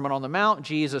 Sermon on the Mount,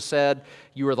 Jesus said,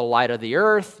 you are the light of the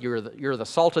earth, you're the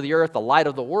salt of the earth, the light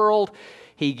of the world.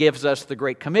 He gives us the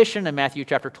Great Commission in Matthew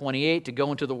chapter 28 to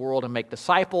go into the world and make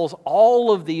disciples.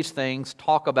 All of these things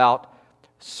talk about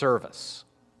service.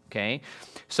 Okay?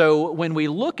 So when we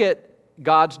look at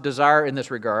God's desire in this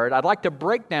regard, I'd like to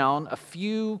break down a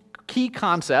few key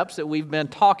concepts that we've been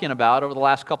talking about over the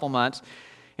last couple months.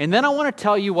 And then I want to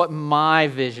tell you what my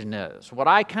vision is, what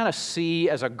I kind of see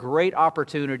as a great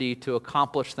opportunity to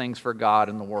accomplish things for God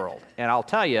in the world. And I'll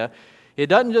tell you, it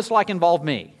doesn't just involve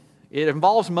me. It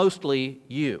involves mostly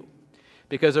you.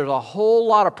 Because there's a whole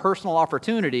lot of personal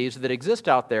opportunities that exist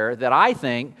out there that I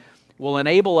think will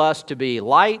enable us to be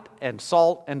light and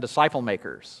salt and disciple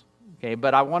makers. Okay,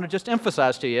 but I want to just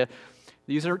emphasize to you,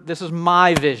 this is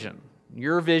my vision.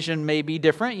 Your vision may be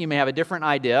different. You may have a different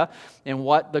idea. And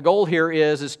what the goal here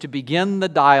is to begin the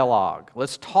dialogue.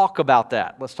 Let's talk about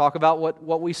that. Let's talk about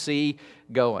what we see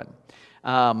going.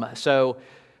 So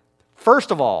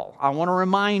first of all, I want to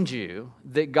remind you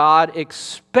that God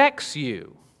expects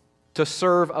you to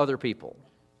serve other people.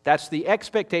 That's the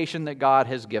expectation that God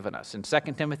has given us. In 2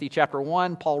 Timothy chapter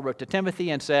 1, Paul wrote to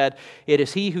Timothy and said, "It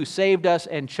is he who saved us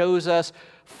and chose us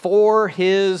for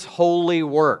his holy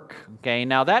work." Okay,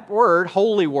 now that word,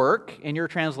 holy work, in your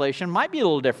translation might be a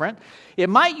little different.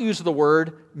 It might use the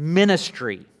word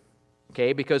ministry.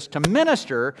 Okay, because to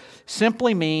minister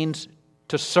simply means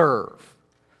to serve.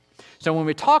 So when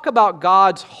we talk about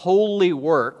God's holy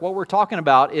work, what we're talking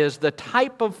about is the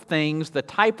type of things, the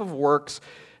type of works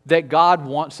that God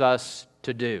wants us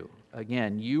to do.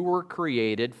 Again, you were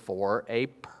created for a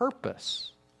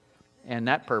purpose. And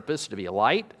that purpose to be a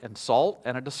light and salt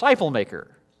and a disciple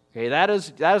maker. Okay, that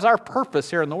is our purpose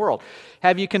here in the world.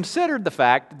 Have you considered the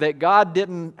fact that God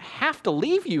didn't have to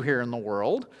leave you here in the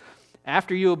world?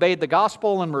 After you obeyed the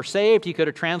gospel and were saved, He could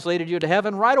have translated you to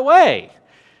heaven right away.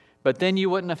 But then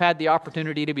you wouldn't have had the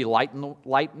opportunity to be light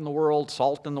in the world,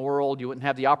 salt in the world. You wouldn't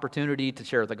have the opportunity to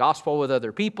share the gospel with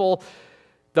other people.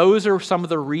 Those are some of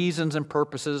the reasons and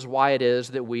purposes why it is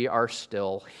that we are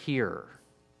still here.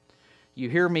 You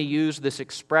hear me use this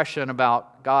expression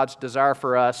about God's desire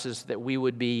for us is that we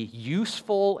would be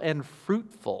useful and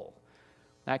fruitful.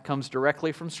 That comes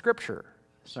directly from Scripture.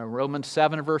 So Romans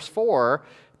 7 verse 4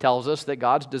 tells us that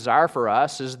God's desire for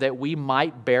us is that we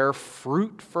might bear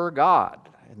fruit for God.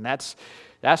 And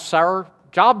that's our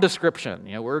job description.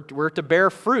 You know, we're to bear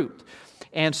fruit.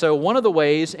 And so one of the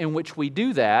ways in which we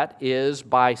do that is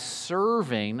by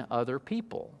serving other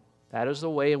people. That is the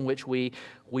way in which we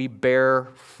bear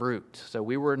fruit. So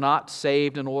we were not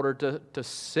saved in order to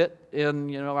sit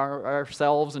in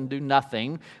ourselves and do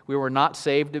nothing. We were not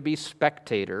saved to be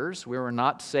spectators. We were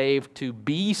not saved to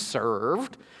be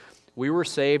served. We were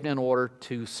saved in order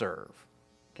to serve.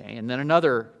 Okay, and then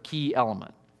another key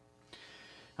element.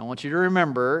 I want you to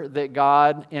remember that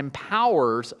God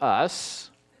empowers us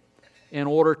in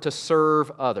order to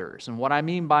serve others. And what I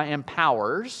mean by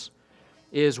empowers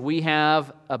is we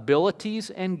have abilities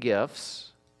and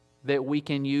gifts that we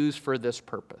can use for this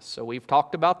purpose. So we've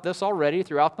talked about this already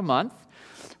throughout the month.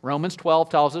 Romans 12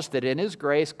 tells us that in His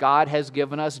grace, God has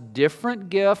given us different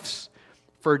gifts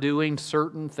for doing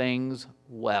certain things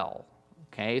well.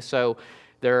 Okay, so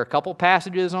there are a couple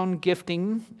passages on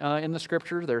gifting in the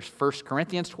Scripture. There's 1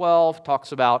 Corinthians 12,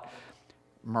 talks about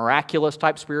miraculous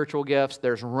type spiritual gifts.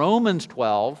 There's Romans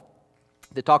 12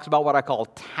 that talks about what I call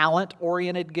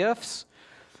talent-oriented gifts.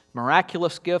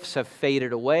 Miraculous gifts have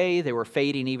faded away. They were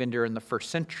fading even during the first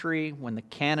century. When the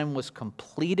canon was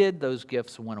completed, those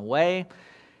gifts went away.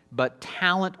 but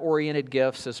talent-oriented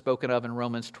gifts, as spoken of in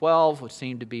Romans 12, would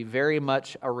seem to be very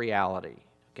much a reality.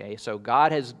 Okay, so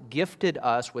God has gifted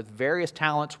us with various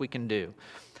talents we can do.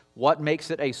 What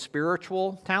makes it a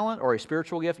spiritual talent or a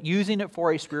spiritual gift? Using it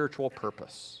for a spiritual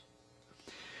purpose.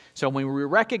 So when we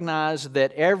recognize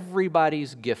that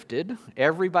everybody's gifted,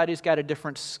 everybody's got a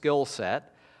different skill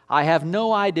set, I have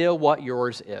no idea what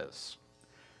yours is.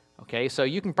 Okay, so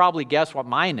you can probably guess what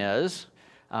mine is.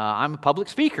 I'm a public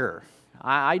speaker.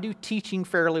 I do teaching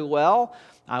fairly well.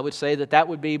 I would say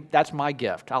that's my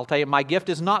gift. I'll tell you, my gift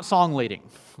is not song leading.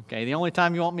 Okay, the only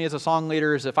time you want me as a song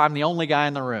leader is if I'm the only guy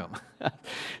in the room.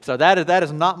 So that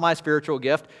is not my spiritual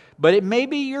gift, but it may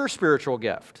be your spiritual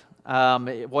gift.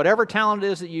 Whatever talent it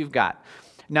is that you've got.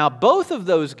 Now, both of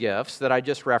those gifts that I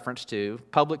just referenced to,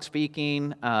 public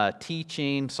speaking,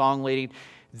 teaching, song leading,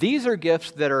 these are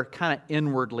gifts that are kind of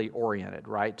inwardly oriented,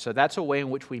 right? So that's a way in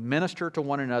which we minister to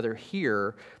one another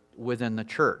here within the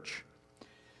church.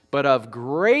 But of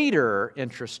greater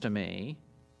interest to me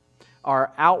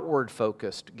are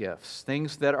outward-focused gifts,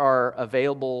 things that are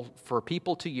available for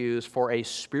people to use for a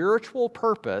spiritual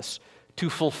purpose to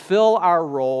fulfill our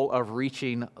role of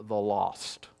reaching the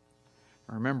lost.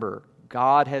 Remember,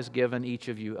 God has given each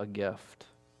of you a gift.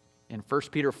 In 1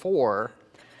 Peter 4,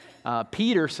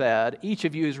 Peter said, each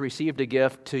of you has received a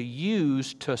gift to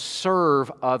use to serve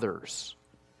others.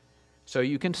 So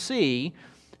you can see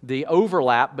the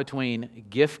overlap between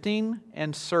gifting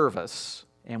and service,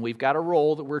 and we've got a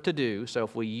role that we're to do. So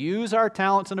if we use our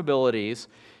talents and abilities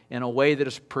in a way that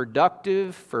is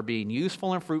productive for being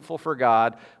useful and fruitful for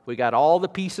God, we got all the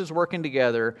pieces working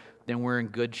together, then we're in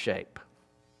good shape.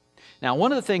 Now,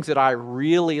 one of the things that I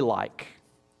really like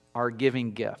are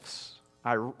giving gifts.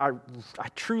 I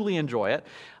truly enjoy it.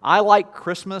 I like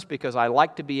Christmas because I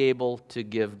like to be able to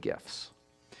give gifts.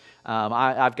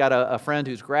 I've got a friend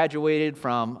who's graduated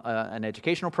from an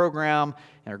educational program,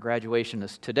 and her graduation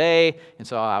is today, and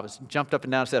so I jumped up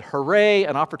and down and said, hooray,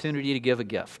 an opportunity to give a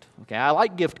gift. Okay, I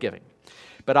like gift giving.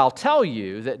 But I'll tell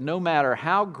you that no matter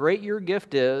how great your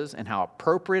gift is and how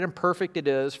appropriate and perfect it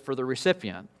is for the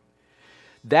recipient,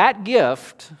 that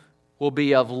gift will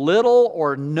be of little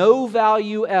or no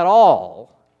value at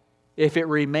all if it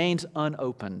remains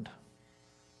unopened.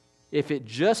 If it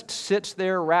just sits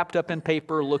there wrapped up in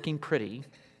paper looking pretty,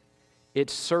 it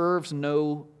serves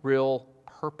no real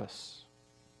purpose.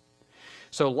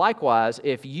 So likewise,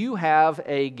 if you have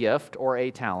a gift or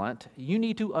a talent, you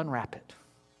need to unwrap it.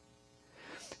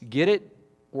 Get it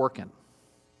working.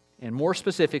 And more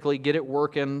specifically, get it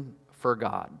working for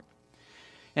God.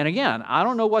 And again, I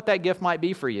don't know what that gift might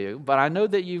be for you, but I know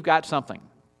that you've got something.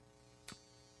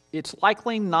 It's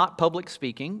likely not public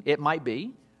speaking. It might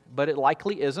be, but it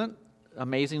likely isn't.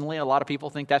 Amazingly, a lot of people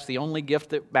think that's the only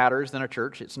gift that matters in a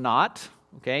church. It's not.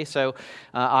 Okay, so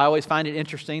I always find it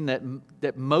interesting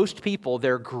that most people,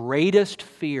 their greatest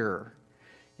fear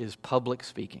is public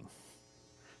speaking.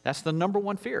 That's the number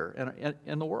one fear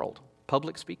in the world,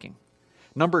 public speaking.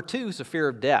 Number two is the fear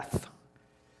of death,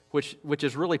 which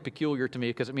is really peculiar to me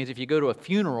because it means if you go to a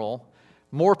funeral,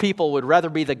 more people would rather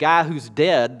be the guy who's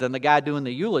dead than the guy doing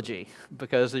the eulogy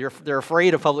because they're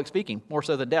afraid of public speaking, more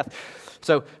so than death.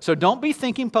 So don't be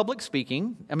thinking public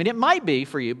speaking. I mean, it might be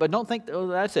for you, but don't think, oh,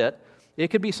 that's it. It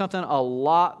could be something a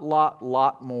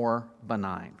lot more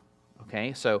benign.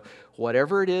 Okay, so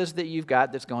whatever it is that you've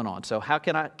got that's going on. So how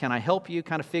can I help you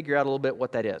kind of figure out a little bit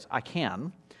what that is? I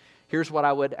can. Here's what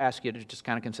I would ask you to just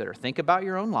kind of consider. Think about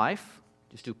your own life.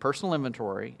 Just do personal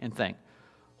inventory and think,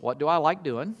 what do I like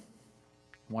doing?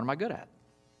 What am I good at?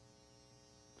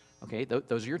 Okay,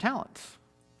 those are your talents.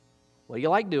 What do you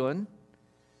like doing?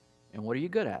 And what are you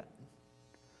good at?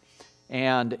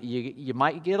 And you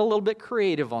might get a little bit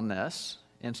creative on this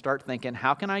and start thinking,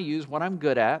 how can I use what I'm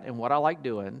good at and what I like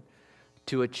doing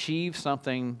to achieve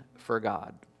something for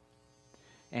God?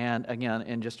 And again,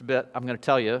 in just a bit, I'm going to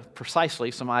tell you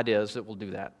precisely some ideas that will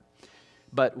do that.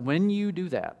 But when you do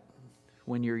that,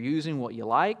 when you're using what you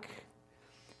like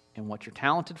and what you're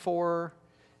talented for,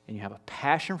 and you have a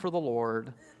passion for the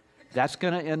Lord, that's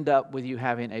going to end up with you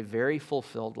having a very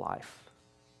fulfilled life.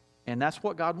 And that's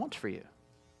what God wants for you,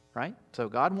 right? So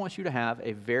God wants you to have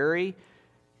a very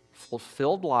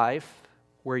fulfilled life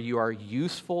where you are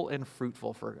useful and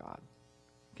fruitful for God.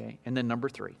 Okay? And then number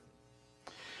three,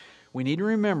 we need to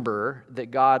remember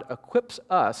that God equips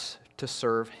us to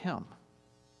serve Him.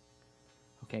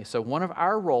 Okay, so one of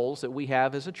our roles that we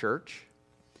have as a church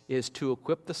is to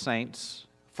equip the saints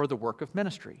for the work of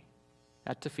ministry.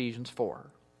 That's Ephesians 4.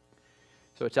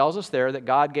 So it tells us there that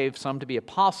God gave some to be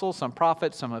apostles, some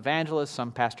prophets, some evangelists,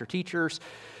 some pastor-teachers,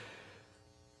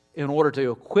 in order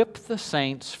to equip the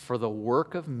saints for the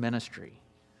work of ministry,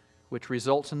 which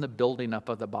results in the building up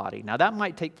of the body. Now, that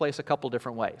might take place a couple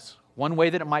different ways. One way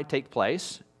that it might take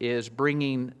place is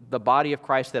bringing the body of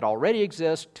Christ that already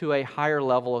exists to a higher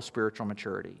level of spiritual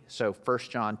maturity. So 1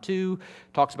 John 2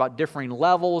 talks about differing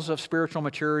levels of spiritual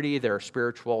maturity. There are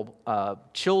spiritual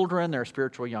children, there are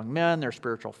spiritual young men, there are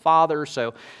spiritual fathers.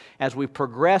 So as we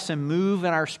progress and move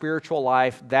in our spiritual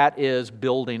life, that is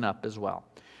building up as well.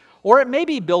 Or it may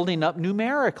be building up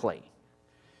numerically.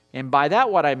 And by that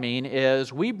what I mean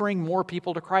is we bring more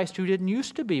people to Christ who didn't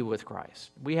used to be with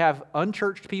Christ. We have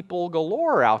unchurched people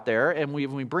galore out there, and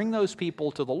when we bring those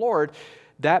people to the Lord,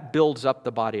 that builds up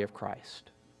the body of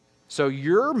Christ. So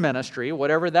your ministry,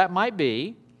 whatever that might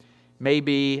be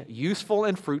useful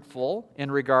and fruitful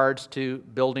in regards to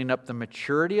building up the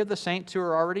maturity of the saints who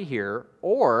are already here,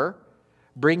 or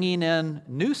bringing in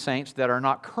new saints that are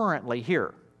not currently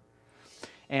here.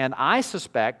 And I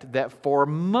suspect that for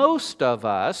most of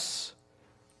us,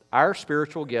 our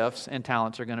spiritual gifts and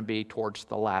talents are going to be towards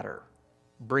the latter,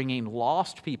 bringing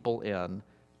lost people in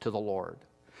to the Lord.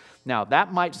 Now,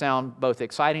 that might sound both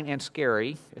exciting and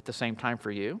scary at the same time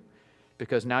for you,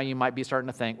 because now you might be starting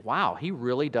to think, wow, he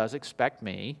really does expect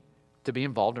me to be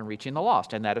involved in reaching the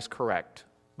lost, and that is correct.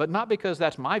 But not because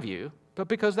that's my view, but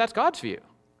because that's God's view.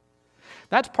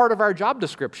 That's part of our job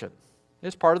description.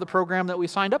 It's part of the program that we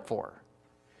signed up for.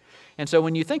 And so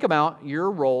when you think about your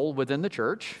role within the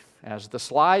church, as the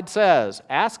slide says,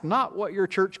 ask not what your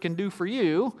church can do for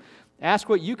you, ask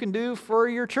what you can do for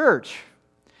your church.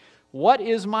 What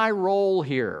is my role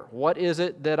here? What is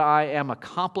it that I am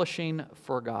accomplishing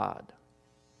for God?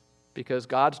 Because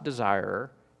God's desire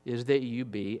is that you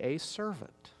be a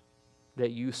servant,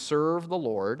 that you serve the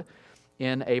Lord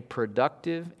in a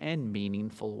productive and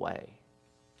meaningful way.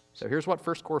 So here's what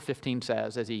 1 Corinthians 15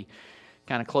 says as he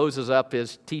kind of closes up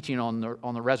his teaching on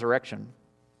the resurrection.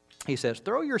 He says,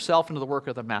 throw yourself into the work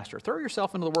of the Master. Throw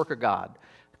yourself into the work of God,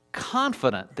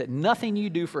 confident that nothing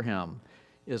you do for Him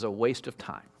is a waste of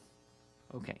time.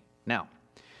 Okay, now,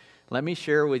 let me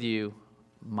share with you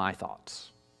my thoughts.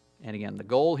 And again, the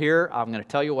goal here, I'm going to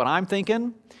tell you what I'm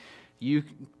thinking. You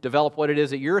develop what it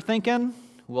is that you're thinking.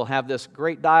 We'll have this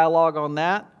great dialogue on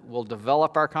that. We'll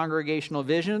develop our congregational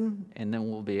vision, and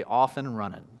then we'll be off and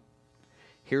running.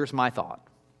 Here's my thought.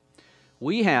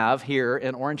 We have here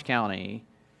in Orange County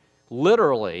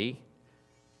literally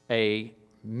 1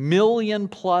 million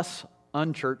plus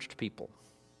unchurched people.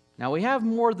 Now, we have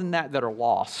more than that are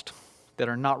lost, that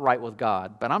are not right with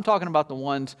God, but I'm talking about the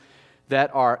ones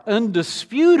that are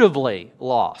indisputably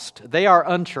lost. They are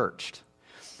unchurched.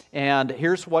 And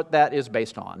here's what that is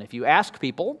based on. If you ask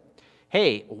people,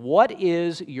 hey, what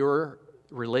is your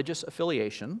religious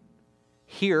affiliation?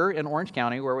 Here in Orange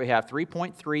County, where we have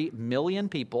 3.3 million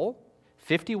people,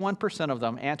 51% of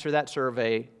them answer that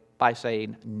survey by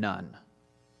saying none.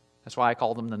 That's why I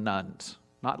call them the nuns.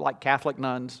 Not like Catholic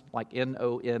nuns, like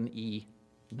N-O-N-E,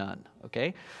 none,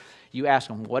 okay? You ask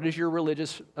them, what is your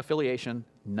religious affiliation?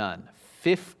 None.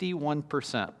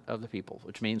 51% of the people,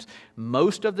 which means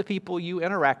most of the people you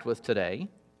interact with today,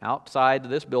 outside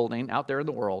this building, out there in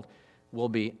the world, will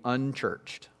be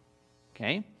unchurched,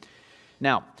 okay?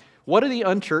 Now, what do the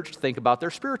unchurched think about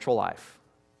their spiritual life?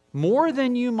 More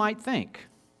than you might think.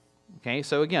 Okay,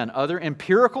 so again, other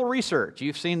empirical research.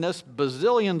 You've seen this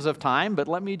bazillions of times, but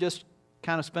let me just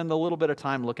kind of spend a little bit of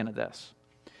time looking at this.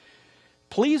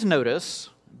 Please notice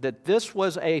that this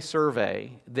was a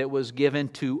survey that was given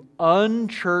to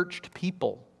unchurched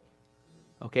people.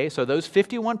 Okay, so those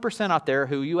 51% out there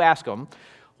who you ask them,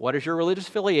 what is your religious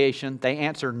affiliation? They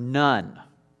answer none.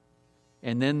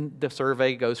 And then the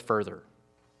survey goes further.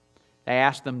 They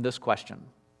ask them this question.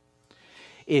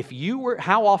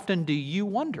 How often do you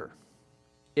wonder,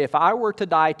 if I were to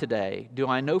die today, do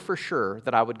I know for sure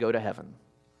that I would go to heaven?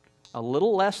 A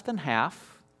little less than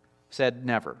half said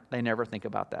never. They never think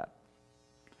about that.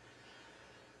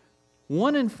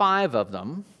 1 in 5 of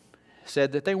them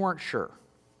said that they weren't sure.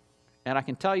 And I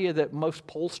can tell you that most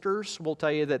pollsters will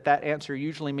tell you that that answer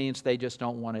usually means they just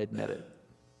don't want to admit it.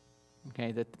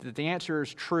 Okay, that the answer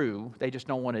is true, they just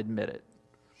don't want to admit it.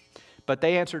 But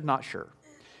they answered not sure.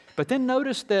 But then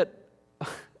notice that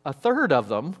a third of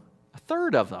them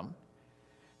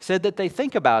said that they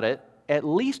think about it at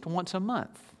least once a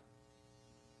month.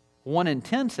 1 in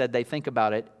 10 said they think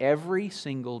about it every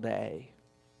single day.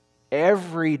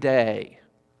 Every day.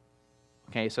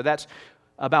 Okay, so that's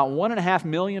about 1.5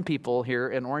 million people here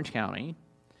in Orange County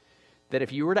that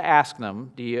if you were to ask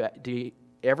them, do you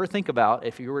ever think about,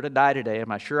 if you were to die today,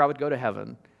 am I sure I would go to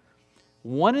heaven?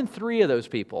 1 in 3 of those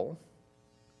people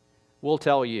will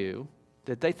tell you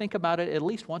that they think about it at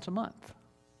least once a month.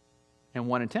 And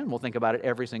 1 in 10 will think about it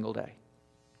every single day.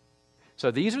 So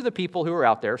these are the people who are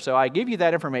out there. So I give you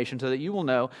that information so that you will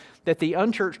know that the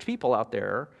unchurched people out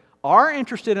there are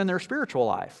interested in their spiritual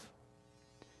life.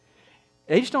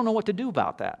 They just don't know what to do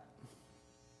about that.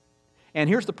 And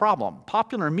here's the problem.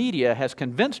 Popular media has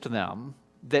convinced them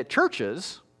that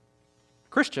churches,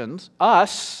 Christians,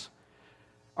 us,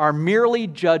 are merely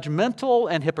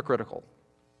judgmental and hypocritical.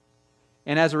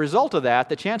 And as a result of that,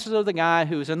 the chances of the guy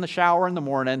who's in the shower in the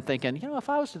morning thinking, if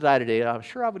I was to die today, I'm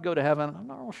sure I would go to heaven. I'm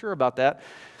not real sure about that.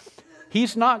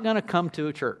 He's not going to come to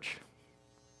a church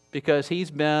because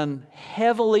he's been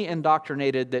heavily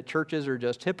indoctrinated that churches are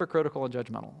just hypocritical and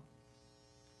judgmental.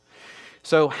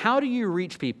 So how do you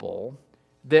reach people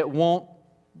that won't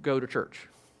go to church?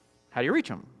 How do you reach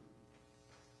them?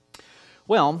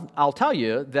 Well, I'll tell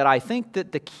you that I think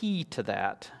that the key to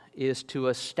that is to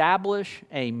establish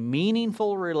a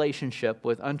meaningful relationship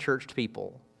with unchurched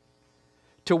people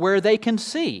to where they can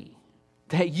see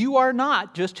that you are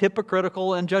not just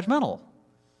hypocritical and judgmental,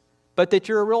 but that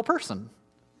you're a real person.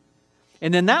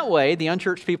 And then that way, the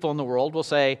unchurched people in the world will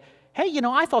say, hey,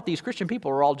 I thought these Christian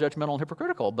people were all judgmental and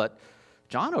hypocritical, but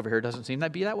John over here doesn't seem to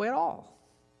be that way at all.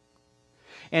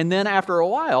 And then after a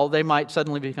while, they might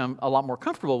suddenly become a lot more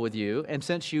comfortable with you. And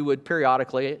since you would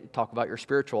periodically talk about your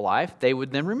spiritual life, they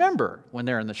would then remember when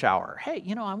they're in the shower. Hey,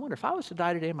 I wonder if I was to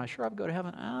die today, am I sure I would go to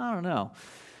heaven? I don't know.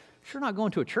 Sure not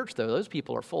going to a church, though. Those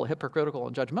people are full of hypocritical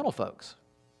and judgmental folks.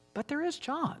 But there is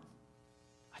John.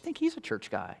 I think he's a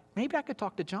church guy. Maybe I could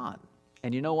talk to John.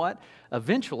 And you know what?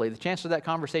 Eventually, the chances of that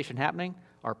conversation happening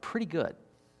are pretty good.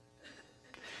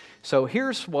 So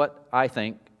here's what I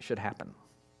think should happen.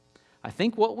 I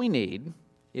think what we need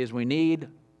is we need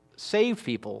saved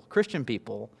people, Christian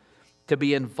people, to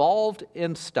be involved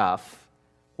in stuff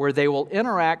where they will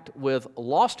interact with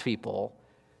lost people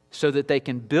so that they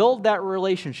can build that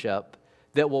relationship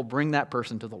that will bring that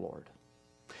person to the Lord.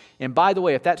 And by the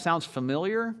way, if that sounds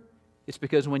familiar, it's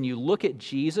because when you look at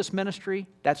Jesus' ministry,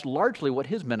 that's largely what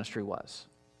his ministry was.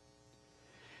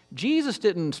 Jesus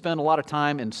didn't spend a lot of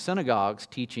time in synagogues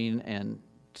teaching and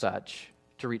such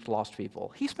to reach lost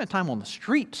people. He spent time on the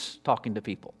streets talking to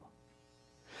people.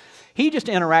 He just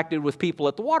interacted with people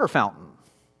at the water fountain,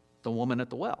 the woman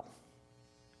at the well.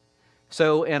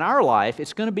 So in our life,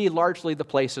 it's going to be largely the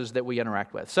places that we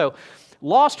interact with. So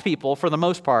lost people, for the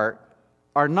most part,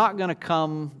 are not going to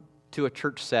come to a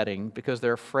church setting because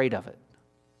they're afraid of it.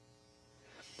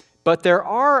 But there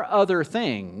are other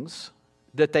things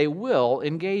that they will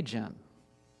engage in.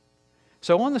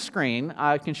 So on the screen,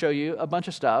 I can show you a bunch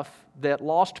of stuff that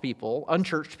lost people,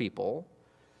 unchurched people,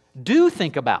 do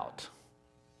think about.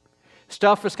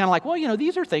 Stuff is kind of like, well,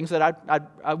 these are things that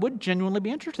I would genuinely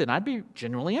be interested in. I'd be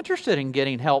genuinely interested in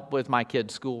getting help with my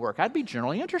kids' schoolwork. I'd be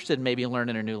genuinely interested in maybe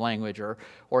learning a new language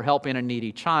or helping a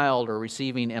needy child or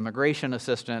receiving immigration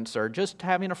assistance or just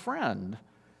having a friend.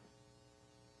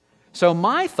 So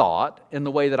my thought, in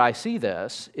the way that I see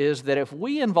this, is that if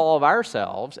we involve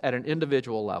ourselves at an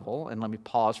individual level, and let me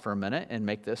pause for a minute and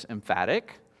make this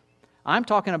emphatic, I'm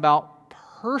talking about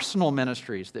personal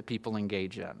ministries that people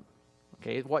engage in.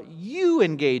 Okay, what you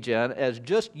engage in as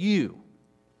just you.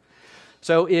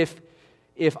 So if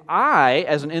I,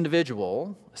 as an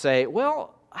individual, say,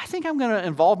 well, I think I'm going to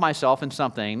involve myself in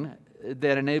something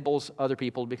that enables other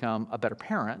people to become a better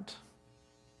parent,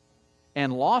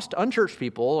 and lost, unchurched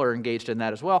people are engaged in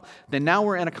that as well, then now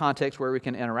we're in a context where we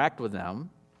can interact with them.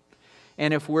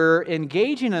 And if we're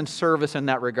engaging in service in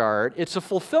that regard, it's a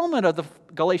fulfillment of the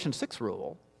Galatians 6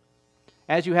 rule.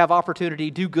 As you have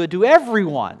opportunity, do good to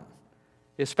everyone,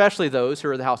 especially those who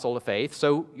are the household of faith.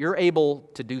 So you're able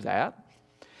to do that.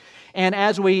 And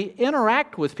as we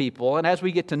interact with people and as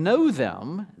we get to know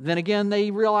them, then again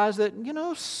they realize that,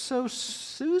 so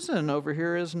Susan over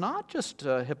here is not just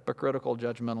a hypocritical,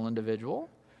 judgmental individual.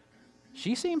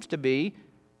 She seems to be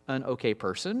an okay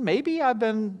person. Maybe I've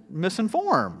been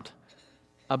misinformed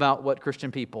about what Christian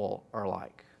people are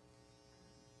like.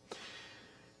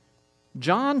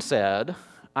 John said,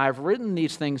 I've written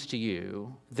these things to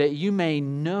you that you may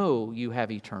know you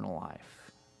have eternal life.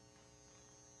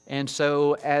 And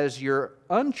so as your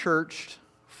unchurched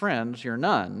friends, your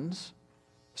nuns,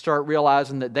 start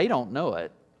realizing that they don't know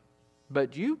it,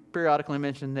 but you periodically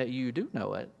mention that you do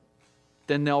know it,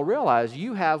 then they'll realize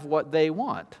you have what they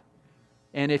want.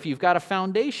 And if you've got a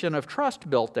foundation of trust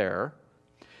built there,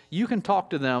 you can talk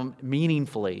to them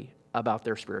meaningfully about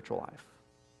their spiritual life.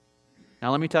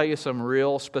 Now let me tell you some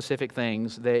real specific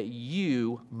things that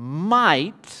you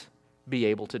might be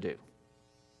able to do.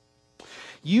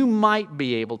 You might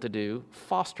be able to do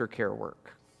foster care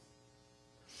work.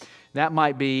 That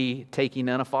might be taking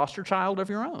in a foster child of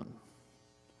your own.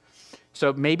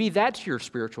 So maybe that's your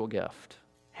spiritual gift.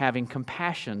 having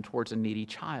compassion towards a needy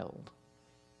child.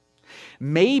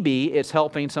 Maybe it's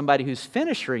helping somebody who's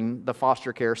finishing the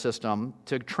foster care system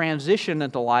to transition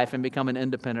into life and become an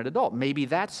independent adult. Maybe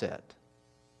that's it.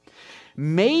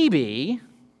 Maybe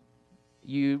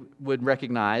you would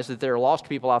recognize that there are lost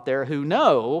people out there who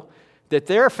know that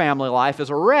their family life is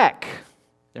a wreck.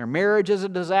 Their marriage is a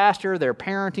disaster, their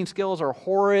parenting skills are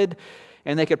horrid,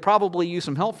 and they could probably use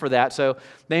some help for that. So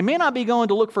they may not be going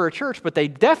to look for a church, but they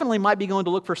definitely might be going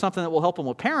to look for something that will help them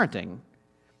with parenting.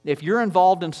 If you're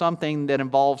involved in something that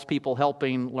involves people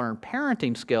helping learn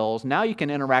parenting skills, now you can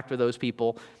interact with those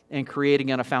people and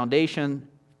creating a foundation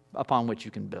upon which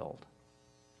you can build.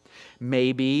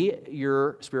 Maybe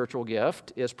your spiritual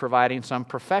gift is providing some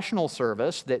professional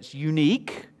service that's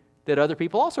unique that other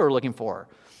people also are looking for.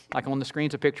 Like on the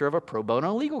screen's a picture of a pro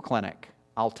bono legal clinic.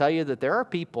 I'll tell you that there are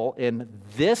people in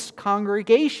this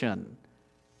congregation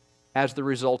as the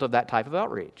result of that type of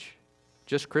outreach.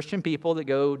 Just Christian people that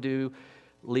go do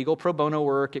legal pro bono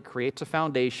work. It creates a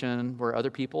foundation where other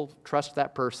people trust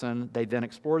that person. They then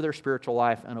explore their spiritual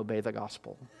life and obey the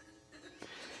gospel.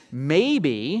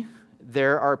 Maybe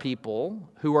there are people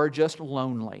who are just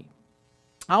lonely.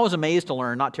 I was amazed to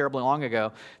learn not terribly long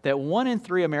ago that 1 in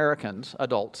 3 Americans,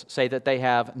 adults, say that they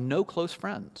have no close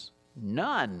friends.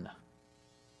 None.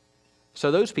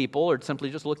 So those people are simply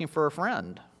just looking for a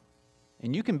friend.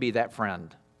 And you can be that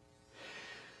friend.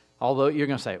 Although you're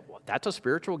going to say, well, that's a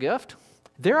spiritual gift?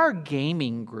 There are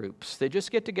gaming groups that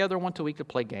just get together once a week to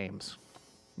play games.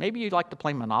 Maybe you'd like to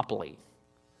play Monopoly.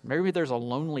 Maybe there's a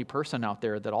lonely person out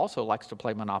there that also likes to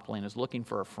play Monopoly and is looking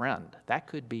for a friend. That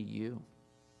could be you.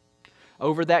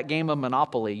 Over that game of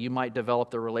Monopoly, you might develop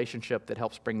the relationship that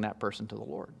helps bring that person to the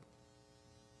Lord.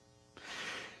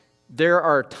 There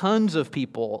are tons of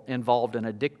people involved in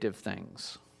addictive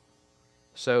things.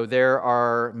 So there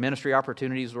are ministry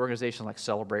opportunities, organizations like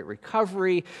Celebrate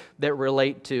Recovery that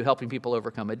relate to helping people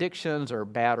overcome addictions or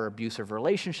bad or abusive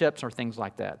relationships or things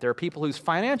like that. There are people whose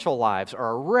financial lives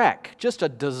are a wreck, just a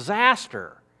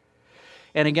disaster.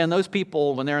 And again, those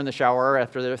people, when they're in the shower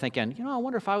after they're thinking, I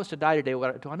wonder if I was to die today,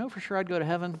 do I know for sure I'd go to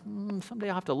heaven? Someday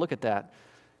I'll have to look at that.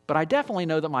 But I definitely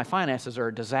know that my finances are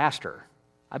a disaster.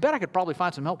 I bet I could probably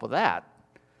find some help with that.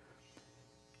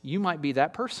 You might be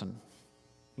that person.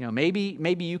 Maybe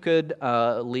you could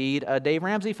lead a Dave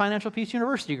Ramsey Financial Peace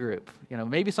University group.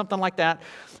 Maybe something like that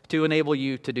to enable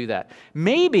you to do that.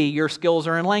 Maybe your skills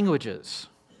are in languages.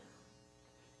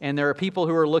 And there are people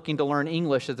who are looking to learn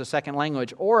English as a second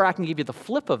language. Or I can give you the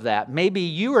flip of that. Maybe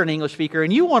you are an English speaker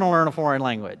and you want to learn a foreign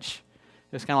language.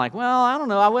 It's kind of like, well, I don't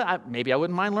know. Maybe I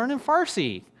wouldn't mind learning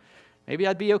Farsi. Maybe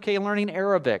I'd be okay learning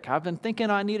Arabic. I've been thinking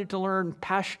I needed to learn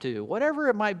Pashto. Whatever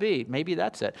it might be, maybe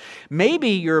that's it. Maybe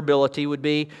your ability would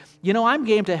be, I'm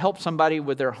game to help somebody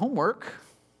with their homework.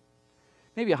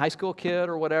 Maybe a high school kid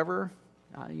or whatever.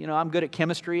 I'm good at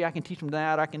chemistry. I can teach them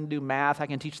that. I can do math. I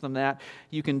can teach them that.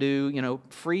 You can do,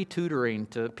 free tutoring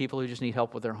to people who just need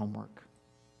help with their homework.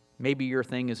 Maybe your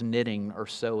thing is knitting or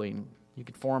sewing. You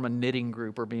could form a knitting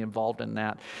group or be involved in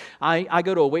that. I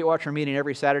go to a Weight Watcher meeting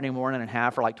every Saturday morning and a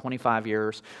half for like 25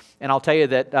 years. And I'll tell you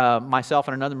that myself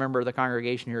and another member of the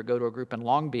congregation here go to a group in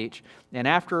Long Beach. And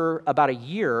after about a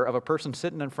year of a person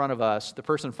sitting in front of us, the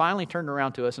person finally turned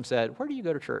around to us and said, "Where do you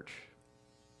go to church?"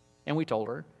 And we told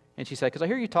her. And she said, "Because I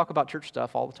hear you talk about church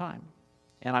stuff all the time.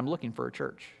 And I'm looking for a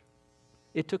church."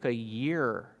 It took a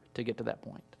year to get to that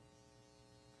point.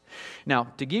 Now,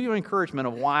 to give you encouragement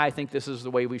of why I think this is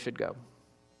the way we should go.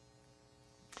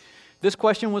 This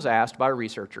question was asked by a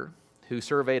researcher who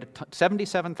surveyed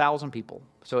 77,000 people,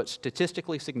 so it's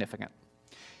statistically significant,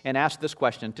 and asked this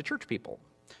question to church people.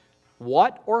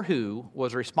 What or who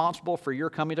was responsible for your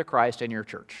coming to Christ in your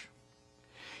church?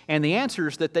 And the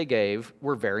answers that they gave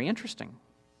were very interesting.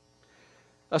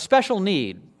 A special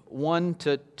need, 1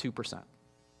 to 2%.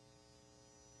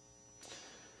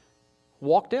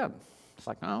 Walked in. It's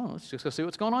like, let's just go see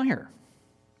what's going on here.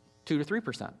 2 to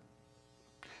 3%.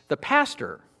 The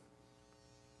pastor,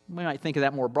 we might think of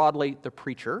that more broadly, the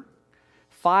preacher,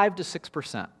 5 to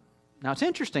 6%. Now, it's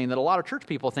interesting that a lot of church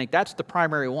people think that's the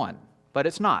primary one, but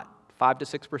it's not, 5 to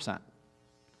 6%.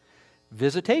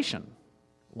 Visitation,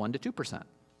 1 to 2%.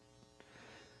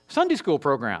 Sunday school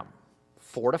program,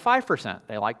 4 to 5%.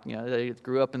 They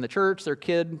grew up in the church, their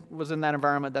kid was in that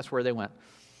environment, that's where they went.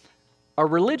 A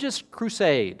religious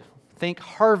crusade, think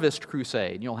Harvest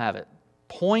Crusade, you'll have it,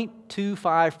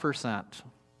 0.25%.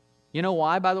 You know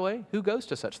why, by the way? Who goes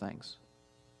to such things?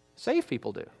 Saved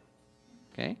people do.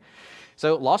 Okay?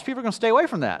 So lost people are going to stay away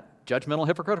from that. Judgmental,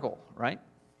 hypocritical, right?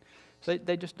 So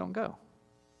they just don't go.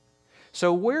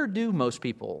 So where do most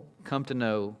people come to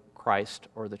know Christ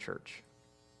or the church?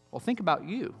 Well, think about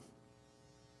you.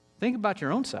 Think about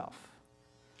your own self.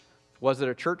 Was it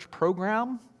a church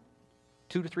program?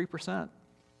 2 to 3%.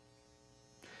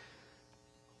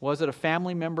 Was it a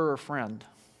family member or friend?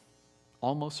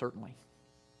 Almost certainly.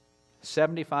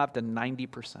 75 to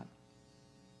 90%.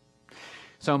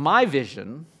 So my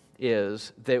vision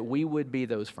is that we would be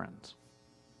those friends.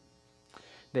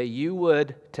 That you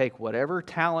would take whatever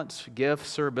talents,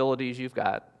 gifts, or abilities you've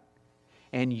got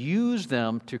and use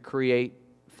them to create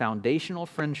foundational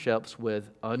friendships with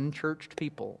unchurched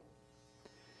people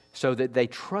so that they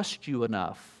trust you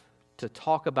enough to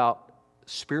talk about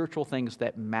spiritual things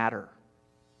that matter,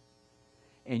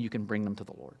 and you can bring them to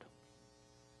the Lord.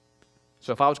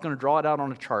 So if I was going to draw it out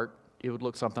on a chart, it would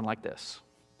look something like this.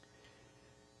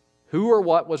 Who or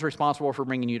what was responsible for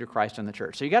bringing you to Christ in the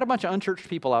church? So you got a bunch of unchurched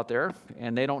people out there,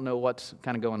 and they don't know what's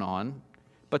kind of going on,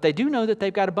 but they do know that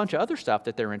they've got a bunch of other stuff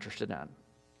that they're interested in.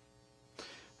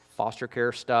 Foster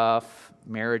care stuff,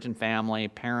 marriage and family,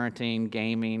 parenting,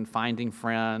 gaming, finding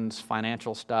friends,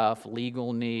 financial stuff,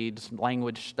 legal needs,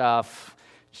 language stuff,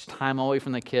 just time away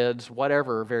from the kids,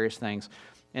 whatever, various things.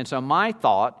 And so my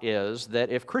thought is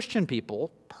that if Christian people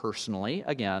personally,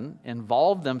 again,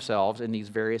 involve themselves in these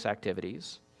various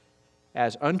activities,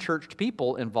 as unchurched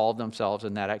people involve themselves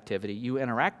in that activity, you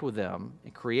interact with them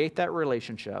and create that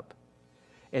relationship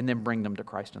and then bring them to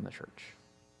Christ in the church.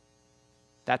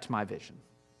 That's my vision.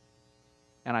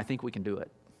 And I think we can do it.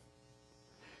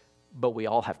 But we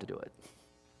all have to do it.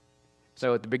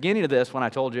 So at the beginning of this, when I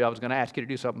told you I was going to ask you to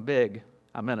do something big,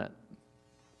 I meant it.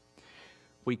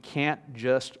 We can't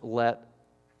just let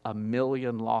 1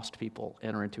 million lost people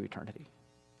enter into eternity.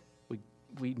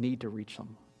 We need to reach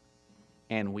them.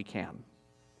 And we can.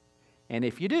 And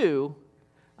if you do,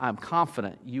 I'm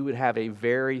confident you would have a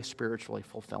very spiritually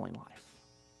fulfilling life.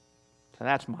 So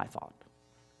that's my thought.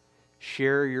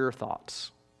 Share your thoughts.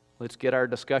 Let's get our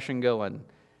discussion going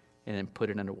and then put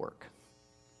it into work.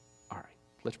 All right,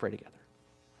 let's pray together.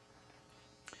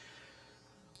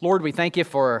 Lord, we thank you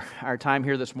for our time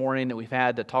here this morning that we've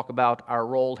had to talk about our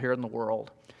role here in the world.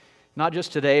 Not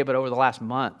just today, but over the last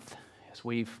month, as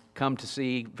we've come to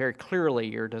see very clearly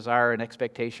your desire and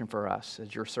expectation for us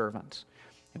as your servants.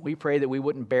 And we pray that we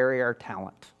wouldn't bury our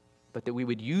talent, but that we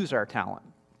would use our talent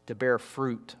to bear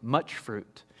fruit, much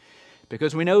fruit.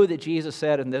 Because we know that Jesus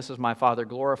said, and this is my Father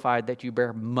glorified, that you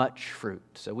bear much fruit.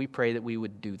 So we pray that we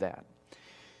would do that.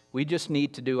 We just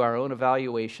need to do our own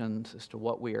evaluations as to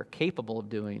what we are capable of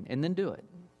doing and then do it.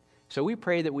 So we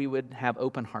pray that we would have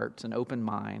open hearts and open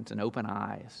minds and open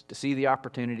eyes to see the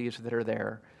opportunities that are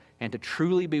there and to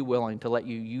truly be willing to let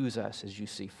you use us as you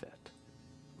see fit.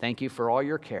 Thank you for all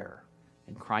your care.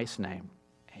 In Christ's name,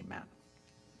 amen.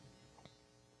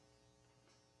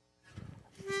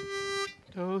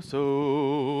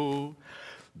 So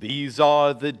these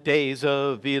are the days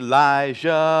of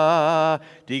Elijah,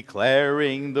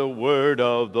 declaring the word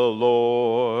of the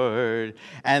Lord.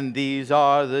 And these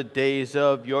are the days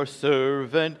of your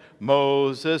servant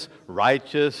Moses,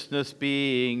 righteousness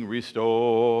being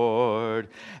restored.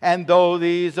 And though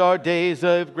these are days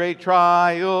of great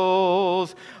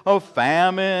trials, of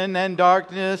famine and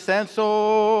darkness and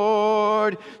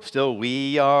sword, still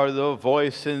we are the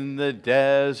voice in the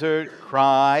desert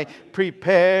cry,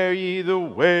 prepare ye the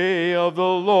way of the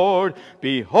Lord.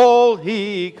 Behold,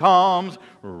 he comes,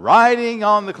 riding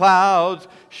on the clouds,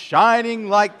 shining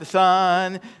like the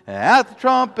sun, at the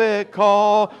trumpet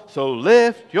call. So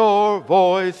lift your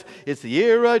voice, it's the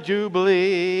year of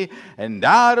Jubilee, and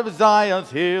out of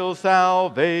Zion's hill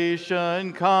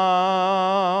salvation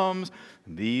comes.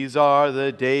 These are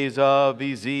the days of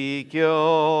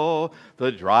Ezekiel,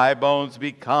 the dry bones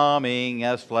becoming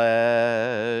as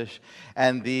flesh.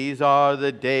 And these are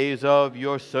the days of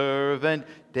your servant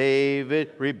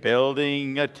David,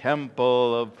 rebuilding a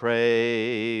temple of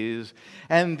praise.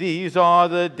 And these are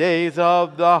the days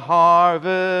of the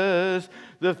harvest.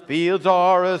 The fields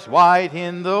are as white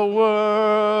in the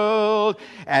world,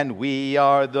 and we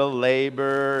are the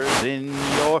laborers in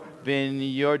your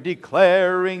vineyard,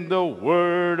 declaring the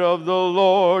word of the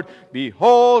Lord.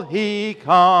 Behold, he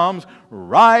comes,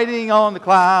 riding on the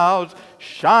clouds,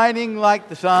 shining like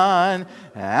the sun,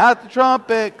 at the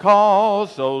trumpet call.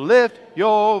 So lift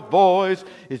your voice,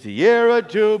 it's the year of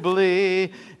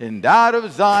Jubilee, and out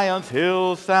of Zion's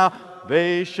hill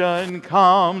salvation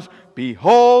comes.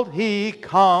 Behold, he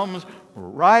comes,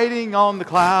 riding on the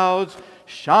clouds,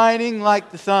 shining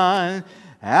like the sun,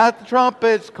 at the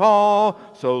trumpet's call.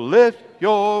 So lift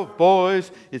your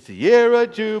voice, it's the year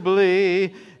of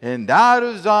Jubilee, and out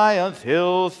of Zion's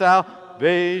hill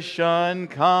salvation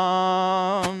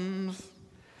comes.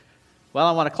 Well,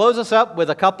 I want to close us up with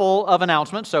a couple of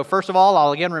announcements. So first of all,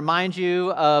 I'll again remind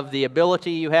you of the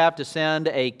ability you have to send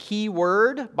a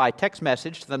keyword by text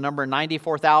message to the number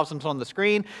 94,000 on the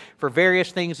screen for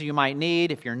various things you might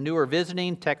need. If you're new or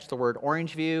visiting, text the word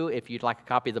Orangeview. If you'd like a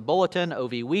copy of the bulletin,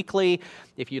 OV Weekly.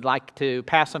 If you'd like to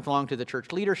pass something along to the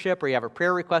church leadership or you have a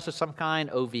prayer request of some kind,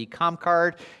 OV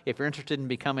Comcard. If you're interested in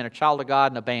becoming a child of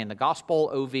God and obeying the gospel,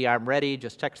 OV I'm Ready.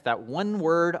 Just text that one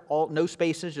word, no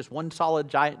spaces, just one solid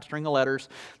giant string of letters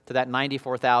to that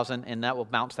 94,000, and that will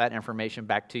bounce that information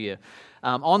back to you.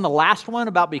 On the last one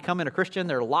about becoming a Christian,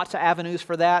 there are lots of avenues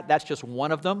for that. That's just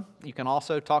one of them. You can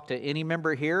also talk to any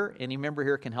member here. Any member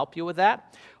here can help you with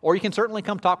that. Or you can certainly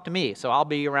come talk to me. So I'll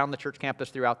be around the church campus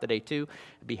throughout the day too.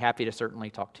 I'd be happy to certainly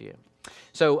talk to you.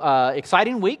 So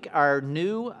exciting week. Our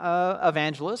new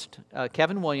evangelist,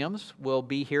 Kevin Williams, will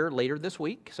be here later this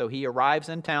week. So he arrives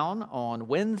in town on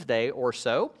Wednesday or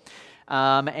so.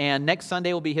 And next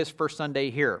Sunday will be his first Sunday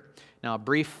here. Now, a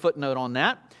brief footnote on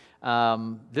that.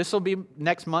 This will be,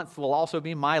 next month will also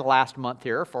be my last month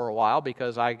here for a while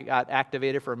because I got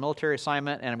activated for a military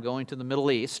assignment and I'm going to the Middle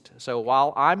East. So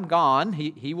while I'm gone,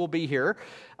 he will be here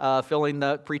filling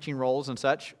the preaching roles and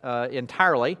such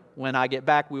entirely. When I get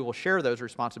back, we will share those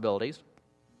responsibilities.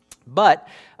 But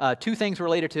two things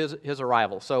related to his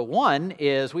arrival. So one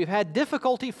is we've had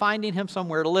difficulty finding him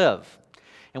somewhere to live,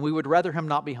 and we would rather him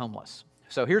not be homeless.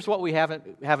 So here's what we have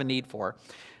a need for.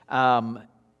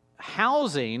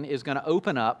 Housing is going to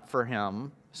open up for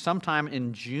him sometime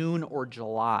in June or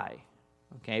July,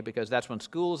 okay, because that's when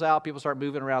school's out, people start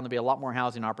moving around, there'll be a lot more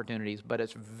housing opportunities, but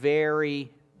it's very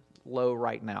low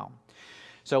right now.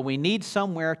 So we need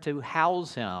somewhere to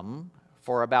house him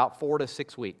for about 4 to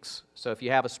 6 weeks. So if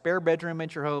you have a spare bedroom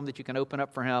at your home that you can open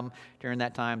up for him during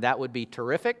that time, that would be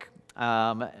terrific.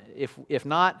 If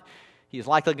not, he's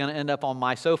likely going to end up on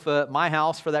my sofa at my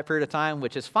house for that period of time,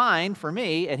 which is fine for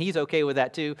me, and he's okay with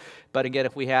that too. But again,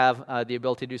 if we have the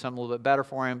ability to do something a little bit better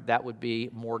for him, that would be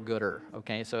more gooder.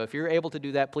 Okay, so if you're able to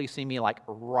do that, please see me like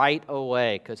right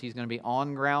away, because he's going to be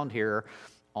on ground here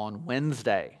on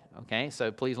Wednesday. Okay,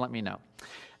 so please let me know.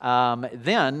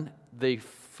 Then the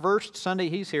first Sunday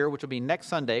he's here, which will be next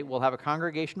Sunday, we'll have a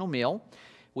congregational meal.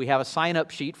 We have a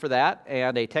sign-up sheet for that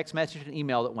and a text message and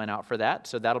email that went out for that.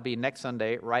 So that'll be next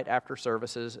Sunday right after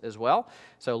services as well.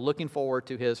 So looking forward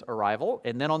to his arrival.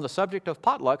 And then on the subject of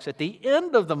potlucks, at the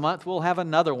end of the month, we'll have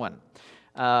another one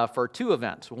for 2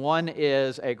 events. One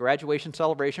is a graduation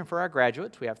celebration for our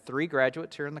graduates. We have 3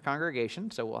 graduates here in the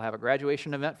congregation, so we'll have a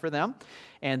graduation event for them.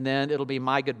 And then it'll be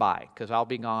my goodbye, because I'll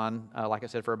be gone, like I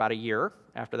said, for about a year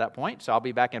after that point. So I'll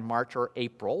be back in March or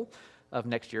April of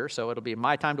next year. So it'll be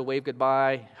my time to wave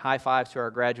goodbye, high fives to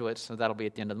our graduates, so that'll be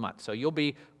at the end of the month. So you'll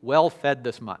be well fed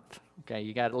this month. Okay,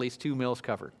 you got at least 2 meals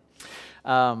covered.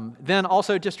 Then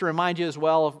also just to remind you as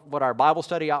well of what our Bible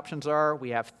study options are. We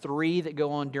have 3 that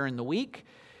go on during the week.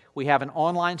 We have an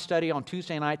online study on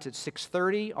Tuesday nights at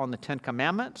 6:30 on the 10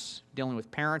 Commandments, dealing with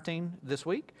parenting this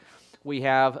week. We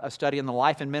have a study on the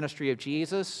life and ministry of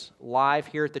Jesus live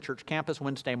here at the church campus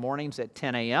Wednesday mornings at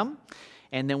 10 a.m.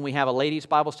 And then we have a ladies'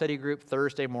 Bible study group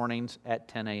Thursday mornings at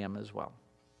 10 a.m. as well.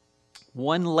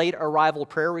 One late arrival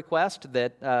prayer request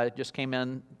that just came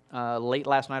in late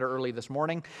last night or early this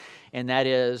morning, and that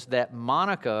is that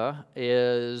Monica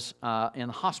is in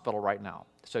the hospital right now.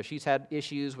 So she's had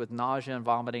issues with nausea and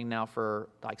vomiting now for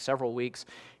like several weeks,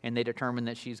 and they determined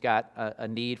that she's got a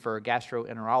need for a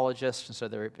gastroenterologist, and so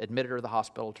they admitted her to the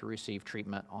hospital to receive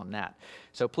treatment on that.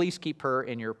 So please keep her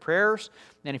in your prayers,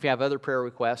 and if you have other prayer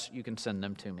requests, you can send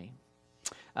them to me.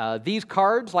 These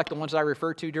cards, like the ones I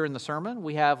referred to during the sermon,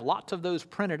 we have lots of those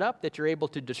printed up that you're able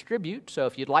to distribute. So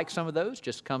if you'd like some of those,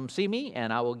 just come see me,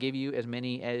 and I will give you as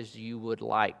many as you would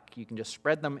like. You can just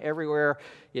spread them everywhere.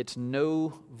 It's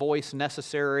no voice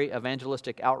necessary,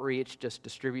 evangelistic outreach. Just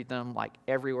distribute them like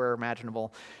everywhere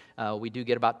imaginable. We do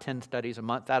get about 10 studies a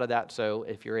month out of that, so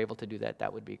if you're able to do that,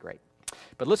 that would be great.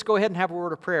 But let's go ahead and have a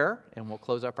word of prayer, and we'll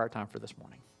close up our time for this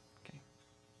morning.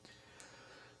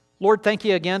 Lord, thank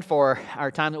you again for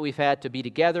our time that we've had to be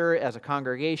together as a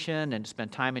congregation and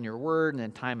spend time in your word and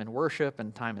then time in worship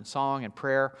and time in song and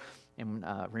prayer and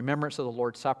remembrance of the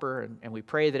Lord's Supper. And we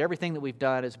pray that everything that we've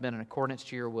done has been in accordance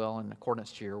to your will and in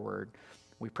accordance to your word.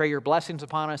 We pray your blessings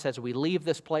upon us as we leave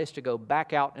this place to go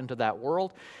back out into that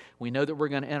world. We know that we're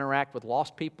going to interact with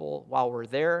lost people while we're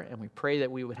there, and we pray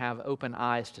that we would have open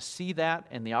eyes to see that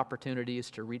and the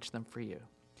opportunities to reach them for you.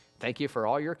 Thank you for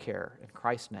all your care. In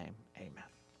Christ's name, amen.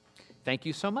 Thank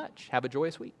you so much. Have a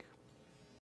joyous week.